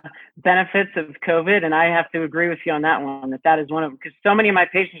benefits of COVID, and I have to agree with you on that one. That is one of them, because so many of my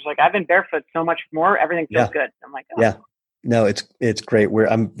patients are like, I've been barefoot so much more, everything feels good. I'm like, oh. Yeah. No, it's great.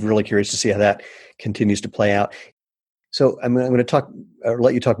 I'm really curious to see how that continues to play out. So I'm going to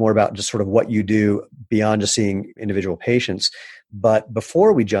let you talk more about just sort of what you do beyond just seeing individual patients. But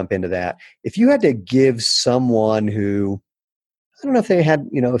before we jump into that, if you had to give someone who, I don't know if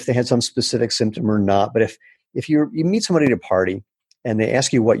they had some specific symptom or not, but if you meet somebody at a party and they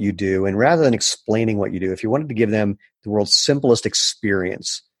ask you what you do, and rather than explaining what you do, if you wanted to give them the world's simplest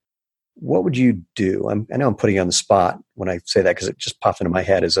experience, what would you do? I know I'm putting you on the spot when I say that because it just popped into my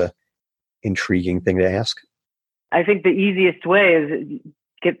head as a intriguing thing to ask. I think the easiest way is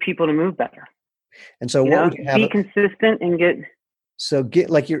get people to move better. And so what would you have? Be consistent and get. So I'm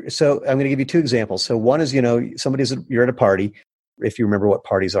going to give you 2 examples. So one is, you're at a party, if you remember what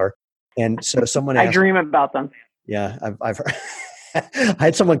parties are, And so someone I asked, dream about them. yeah, I've heard, I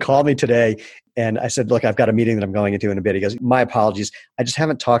had someone call me today and I said, look, I've got a meeting that I'm going into in a bit. He goes, my apologies. I just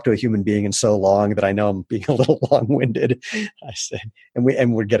haven't talked to a human being in so long that I know I'm being a little long-winded. I said,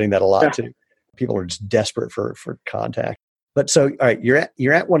 and we're getting that a lot too. People are just desperate for contact. But so, all right,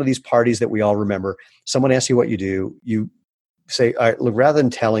 you're at one of these parties that we all remember. Someone asks you what you do. You say, all right, look, rather than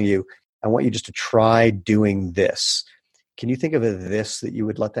telling you, I want you just to try doing this. Can you think of a this that you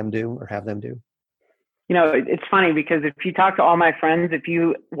would let them do or have them do? You know, it's funny because if you talk to all my friends,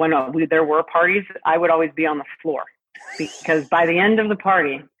 when there were parties, I would always be on the floor because by the end of the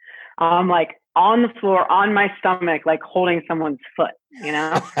party, I'm like on the floor, on my stomach, like holding someone's foot, you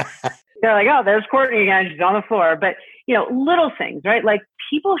know? They're like, oh, there's Courtney again. She's on the floor. But, you know, little things, right? Like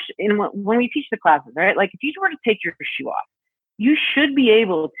people, when we teach the classes, right? Like if you were to take your shoe off, you should be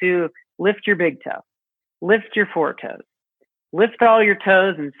able to lift your big toe, lift your foretoes, lift all your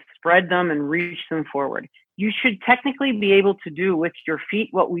toes and spread them and reach them forward. You should technically be able to do with your feet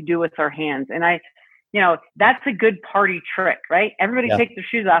what we do with our hands. And that's a good party trick, right? Everybody takes their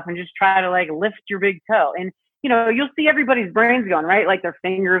shoes off and just try to like lift your big toe. And, you know, you'll see everybody's brains going, right? Like their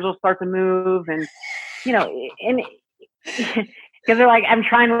fingers will start to move and, you know, and because they're like, I'm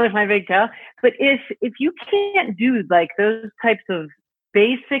trying to lift my big toe. But if you can't do like those types of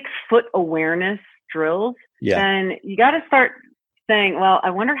basic foot awareness drills, then you got to start saying, well, I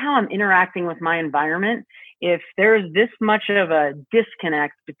wonder how I'm interacting with my environment if there's this much of a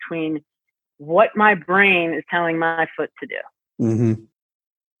disconnect between what my brain is telling my foot to do. Mm-hmm.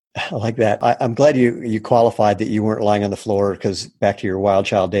 I like that. I'm glad you qualified that you weren't lying on the floor because back to your wild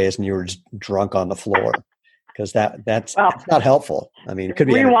child days and you were just drunk on the floor because that's not helpful. I mean, it could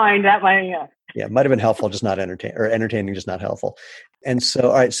be rewind that way. Yeah, it might have been helpful, just not entertaining, just not helpful. And so,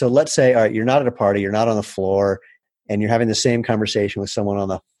 all right, so let's say, all right, you're not at a party, you're not on the floor, and you're having the same conversation with someone on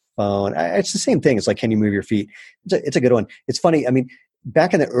the phone. It's the same thing. It's like, can you move your feet? It's a good one. It's funny. I mean,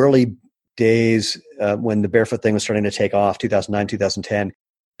 back in the early days when the barefoot thing was starting to take off, 2009, 2010,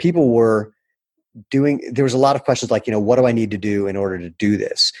 people were there was a lot of questions like, you know, what do I need to do in order to do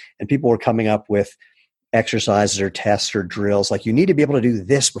this? And people were coming up with exercises or tests or drills like you need to be able to do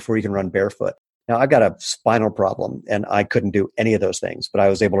this before you can run barefoot. Now, I've got a spinal problem and I couldn't do any of those things, but I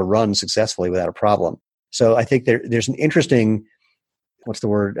was able to run successfully without a problem. So I think there's an interesting,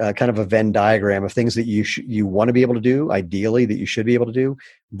 kind of a Venn diagram of things that you want to be able to do, ideally that you should be able to do,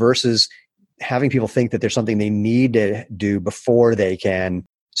 versus having people think that there's something they need to do before they can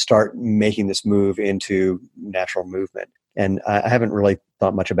start making this move into natural movement. And I haven't really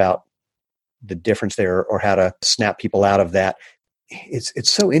thought much about the difference there or how to snap people out of that.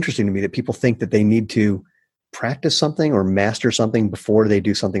 It's so interesting to me that people think that they need to practice something or master something before they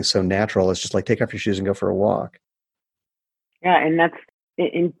do something so natural. It's just like take off your shoes and go for a walk. Yeah, and that's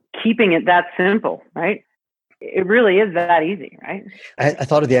in keeping it that simple, right? It really is that easy, right? I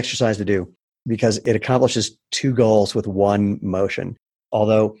thought of the exercise to do because it accomplishes two goals with one motion.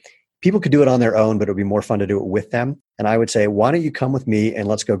 Although people could do it on their own, but it would be more fun to do it with them. And I would say, why don't you come with me and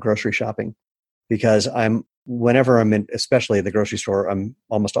let's go grocery shopping? Because whenever I'm in, especially at the grocery store, I'm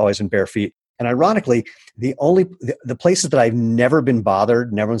almost always in bare feet. And ironically, the places that I've never been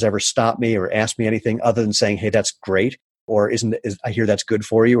bothered, no one's ever stopped me or asked me anything other than saying, hey, that's great. Or I hear that's good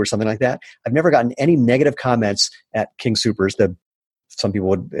for you or something like that. I've never gotten any negative comments at King Soopers. Some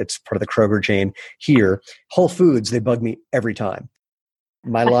people it's part of the Kroger chain here. Whole Foods, they bug me every time.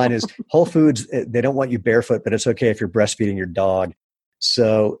 My line is Whole Foods, they don't want you barefoot, but it's okay if you're breastfeeding your dog.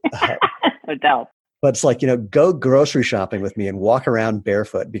 So, no doubt. But it's like, you know, go grocery shopping with me and walk around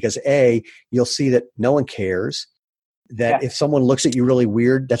barefoot because you'll see that no one cares. That if someone looks at you really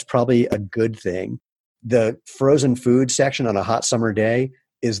weird, that's probably a good thing. The frozen food section on a hot summer day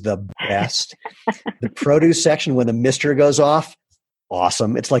is the best. The produce section when the mister goes off,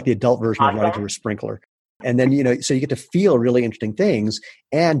 awesome. It's like the adult version of running through a sprinkler. And then, you know, so you get to feel really interesting things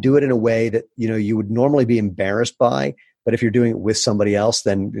and do it in a way that, you know, you would normally be embarrassed by. But if you're doing it with somebody else,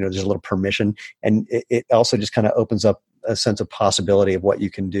 then, you know, there's a little permission. And it also just kind of opens up a sense of possibility of what you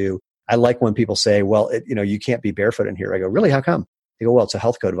can do. I like when people say, well, you can't be barefoot in here. I go, really? How come? They go, well, it's a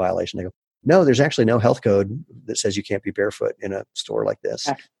health code violation. They go, no, there's actually no health code that says you can't be barefoot in a store like this.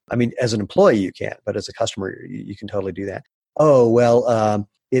 I mean, as an employee, you can't, but as a customer, you can totally do that. Oh, well,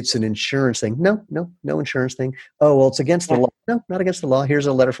 it's an insurance thing. No insurance thing. Oh, well, it's against the law. No, not against the law. Here's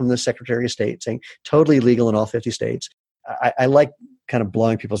a letter from the Secretary of State saying totally legal in all 50 states. I like kind of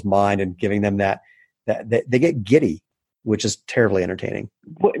blowing people's mind and giving them that they get giddy, which is terribly entertaining.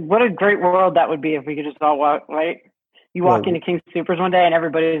 What a great world that would be if we could just all walk, right? You walk into King Soopers one day and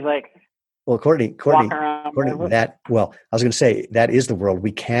everybody's like, Well, Courtney, walking around. I was going to say that is the world.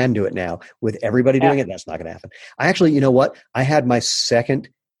 We can do it now with everybody doing it. That's not going to happen. I actually, you know what? I had my second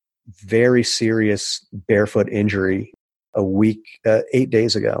very serious barefoot injury a week, 8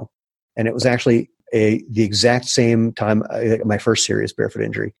 days ago. And it was actually the exact same time, my first serious barefoot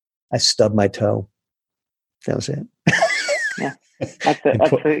injury. I stubbed my toe. That was it. Yeah. That's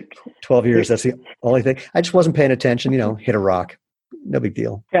it. 12 years. That's the only thing. I just wasn't paying attention, hit a rock. No big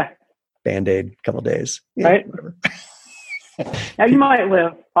deal. Yeah. Band-Aid, couple days. Yeah, right. Whatever. Now you might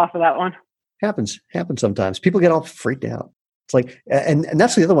live off of that one. Happens sometimes. People get all freaked out. It's like, and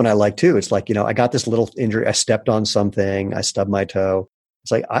that's the other one I like too. It's like, I got this little injury. I stepped on something. I stubbed my toe.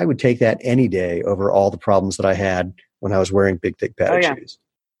 It's like, I would take that any day over all the problems that I had when I was wearing big, thick padded shoes.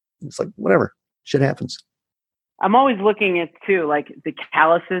 It's like, whatever. Shit happens. I'm always looking at too, like the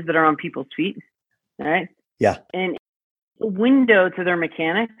calluses that are on people's feet. Right. Yeah. And a window to their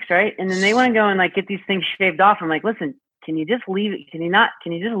mechanics. Right. And then they want to go and like get these things shaved off. I'm like, listen, can you just leave it? Can you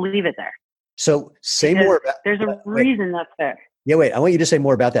just leave it there? So say more about. There's a reason that's there. Yeah, wait. I want you to say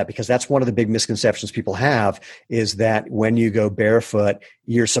more about that, because that's one of the big misconceptions people have, is that when you go barefoot,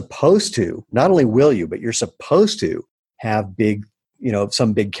 you're supposed to, not only will you, but you're supposed to have big,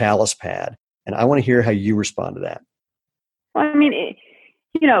 some big callus pad. And I want to hear how you respond to that. Well, I mean,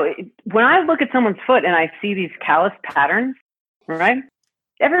 when I look at someone's foot and I see these callus patterns, right?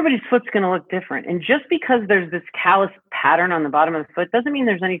 Everybody's foot's going to look different. And just because there's this callus pattern on the bottom of the foot doesn't mean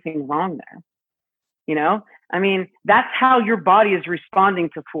there's anything wrong there. I mean, that's how your body is responding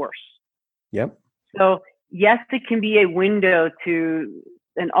to force. Yep. So yes, it can be a window to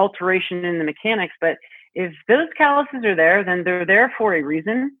an alteration in the mechanics, but if those calluses are there, then they're there for a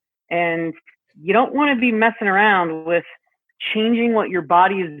reason. And you don't want to be messing around with changing what your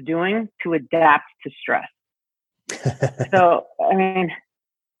body is doing to adapt to stress. So, I mean,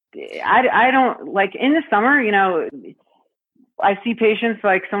 I don't like in the summer, I see patients,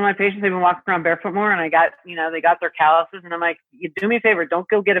 like some of my patients, they've been walking around barefoot more, and they got their calluses, and I'm like, you do me a favor, don't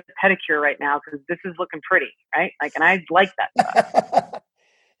go get a pedicure right now, because this is looking pretty, right? Like, and I like that stuff.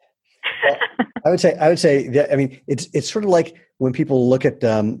 I would say that, I mean, it's sort of like when people look at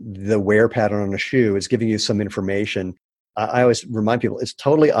the wear pattern on a shoe, it's giving you some information. I always remind people it's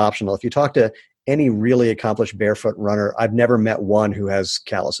totally optional. If you talk to any really accomplished barefoot runner, I've never met one who has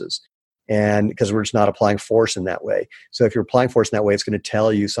calluses. And because we're just not applying force in that way. So if you're applying force in that way, it's going to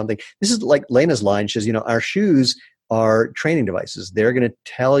tell you something. This is like Lena's line. She says, our shoes are training devices. They're going to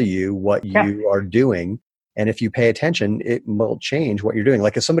tell you what you are doing. And if you pay attention, it will change what you're doing.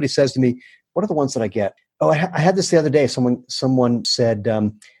 Like if somebody says to me, what are the ones that I get? Oh, I had this the other day. Someone said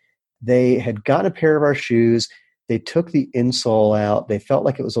they had gotten a pair of our shoes. They took the insole out. They felt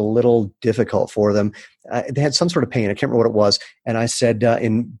like it was a little difficult for them. They had some sort of pain. I can't remember what it was. And I said,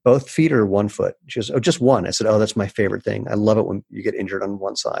 in both feet or one foot? She goes, oh, just one. I said, oh, that's my favorite thing. I love it when you get injured on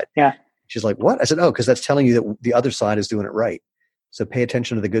one side. Yeah. She's like, what? I said, oh, because that's telling you that the other side is doing it right. So pay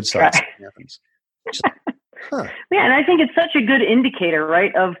attention to the good side. Right. Happens. Yeah, and I think it's such a good indicator,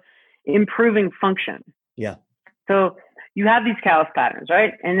 right, of improving function. Yeah. So you have these callus patterns,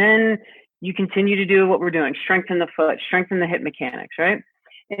 right? And then you continue to do what we're doing, strengthen the foot, strengthen the hip mechanics, right?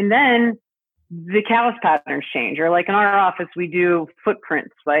 And then the callus patterns change. Or like in our office, we do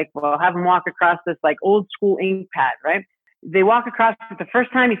footprints. Like we'll have them walk across this like old school ink pad, right? They walk across it the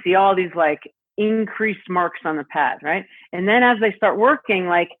first time, you see all these like increased marks on the pad, right? And then as they start working,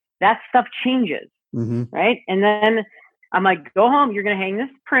 like that stuff changes, right? And then I'm like, go home, you're going to hang this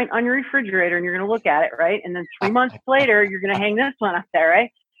print on your refrigerator and you're going to look at it, right? And then 3 months later, you're going to hang this one up there, right?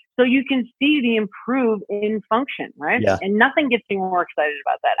 So you can see the improve in function, right? Yeah. And nothing gets me more excited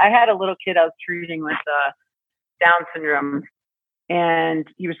about that. I had a little kid I was treating with Down syndrome, and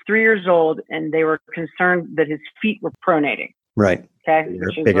he was 3 years old, and they were concerned that his feet were pronating. Right. Okay.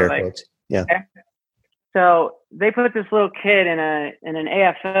 Big air quotes. Yeah. Okay? So they put this little kid in an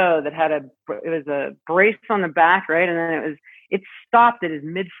AFO that had it was a brace on the back, right? And then it stopped at his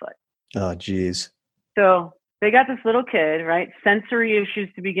midfoot. Oh, geez. So they got this little kid, right? Sensory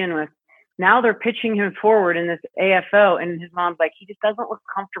issues to begin with. Now they're pitching him forward in this AFO, and his mom's like, he just doesn't look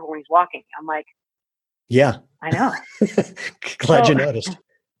comfortable when he's walking. I'm like, yeah, I know. Glad you noticed.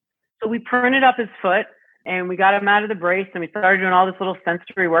 So we printed up his foot, and we got him out of the brace, and we started doing all this little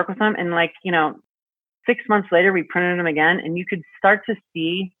sensory work with him. And 6 months later, we printed him again, and you could start to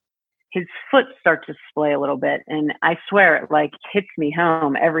see his foot start to splay a little bit. And I swear it hits me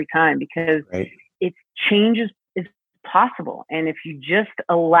home every time, because it changes is possible. And if you just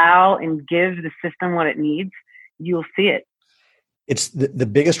allow and give the system what it needs, you'll see it. It's the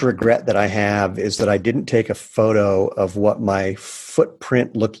biggest regret that I have is that I didn't take a photo of what my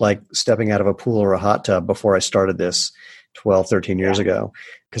footprint looked like stepping out of a pool or a hot tub before I started this 12, 13 years ago,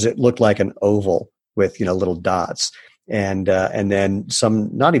 because it looked like an oval with, little dots. And then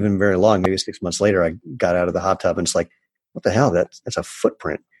not even very long, maybe 6 months later, I got out of the hot tub and it's like, what the hell? That's a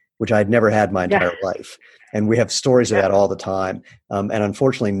footprint, which I'd never had my entire life. And we have stories of that all the time. And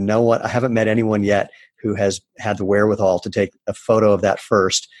unfortunately, I haven't met anyone yet who has had the wherewithal to take a photo of that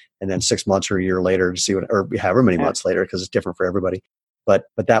first, and then 6 months or a year later to see or however many months later, because it's different for everybody. But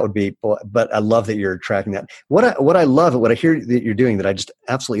that would be. But I love that you're tracking that. What I love, what I hear that you're doing, that I just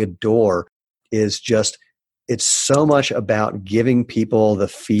absolutely adore, is just it's so much about giving people the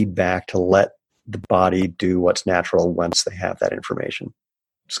feedback to let the body do what's natural once they have that information.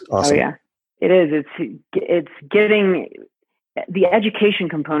 It's awesome. Oh yeah, it is. It's getting the education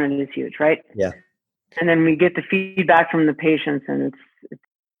component is huge, right? Yeah. And then we get the feedback from the patients, and it's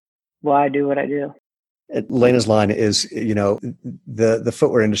why I do what I do. Lena's line is, the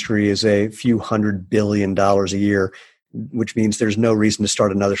footwear industry is a few $100 billion a year, which means there's no reason to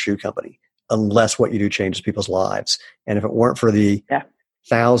start another shoe company unless what you do changes people's lives. And if it weren't for the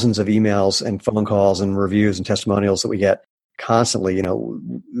thousands of emails and phone calls and reviews and testimonials that we get constantly,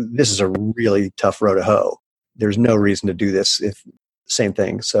 this is a really tough row to hoe. There's no reason to do this. Same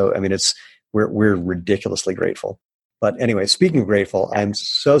thing. So, I mean, we're ridiculously grateful. But anyway, speaking of grateful, I'm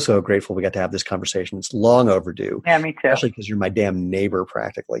so grateful we got to have this conversation. It's long overdue. Yeah, me too. Especially because you're my damn neighbor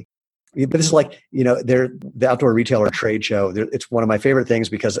practically. But this is like, the outdoor retailer trade show. It's one of my favorite things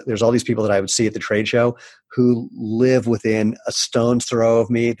because there's all these people that I would see at the trade show who live within a stone's throw of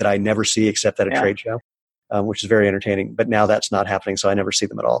me that I never see except at a trade show, which is very entertaining. But now that's not happening, so I never see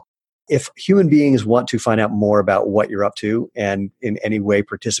them at all. If human beings want to find out more about what you're up to and in any way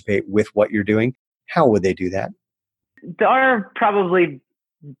participate with what you're doing, how would they do that? Our probably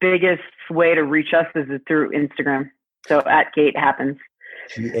biggest way to reach us is through Instagram. So at Gait Happens.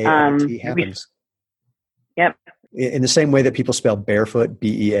 Gait happens. Yep. In the same way that people spell barefoot,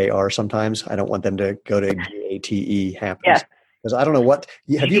 BEAR sometimes, I don't want them to go to GATE happens. Yeah. Because I don't know what.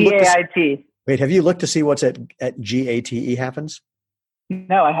 Have you looked to see what's at GATE happens?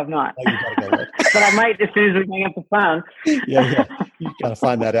 No, I have not. Oh, you gotta go look. But I might as soon as we hang up the phone. Yeah. You gotta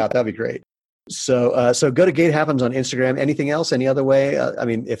find that out. That'd be great. So go to Gait Happens on Instagram. Anything else? Any other way?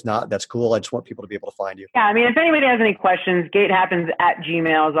 If not, that's cool. I just want people to be able to find you. Yeah, if anybody has any questions,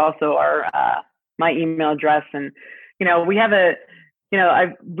 gatehappens@gmail is also our my email address. And we have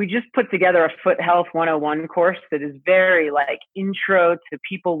we just put together a Foot Health 101 course that is very intro to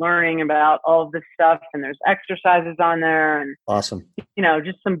people learning about all of this stuff. And there's exercises on there, and awesome.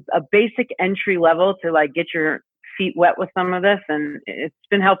 Just a basic entry level to get your feet wet with some of this, and it's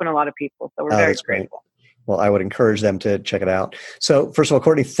been helping a lot of people. So we're very grateful. Well, I would encourage them to check it out. So first of all,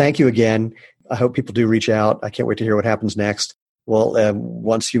 Courtney, thank you again. I hope people do reach out. I can't wait to hear what happens next. Well,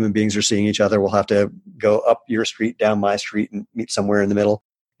 once human beings are seeing each other, we'll have to go up your street, down my street, and meet somewhere in the middle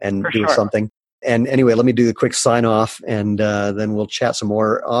and do something. And anyway, let me do the quick sign off, and then we'll chat some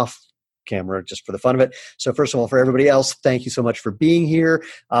more off camera just for the fun of it. So first of all, for everybody else, thank you so much for being here.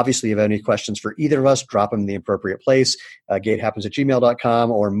 Obviously, if you have any questions for either of us, drop them in the appropriate place.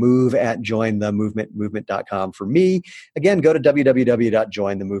 gatehappens@gmail.com or move@jointhemovement.com for me. Again, go to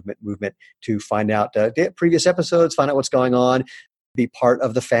www.jointhemovement to find out previous episodes, find out what's going on, be part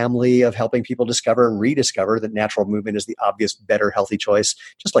of the family of helping people discover and rediscover that natural movement is the obvious, better, healthy choice,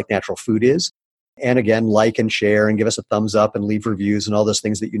 just like natural food is. And again, like and share and give us a thumbs up and leave reviews and all those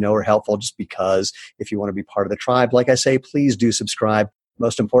things that are helpful, just because if you want to be part of the tribe, like I say, please do subscribe.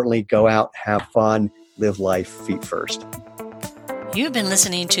 Most importantly, go out, have fun, live life feet first. You've been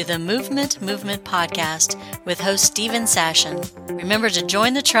listening to the Movement Podcast with host Steven Sashen. Remember to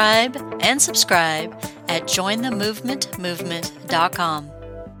join the tribe and subscribe at jointhemovementmovement.com.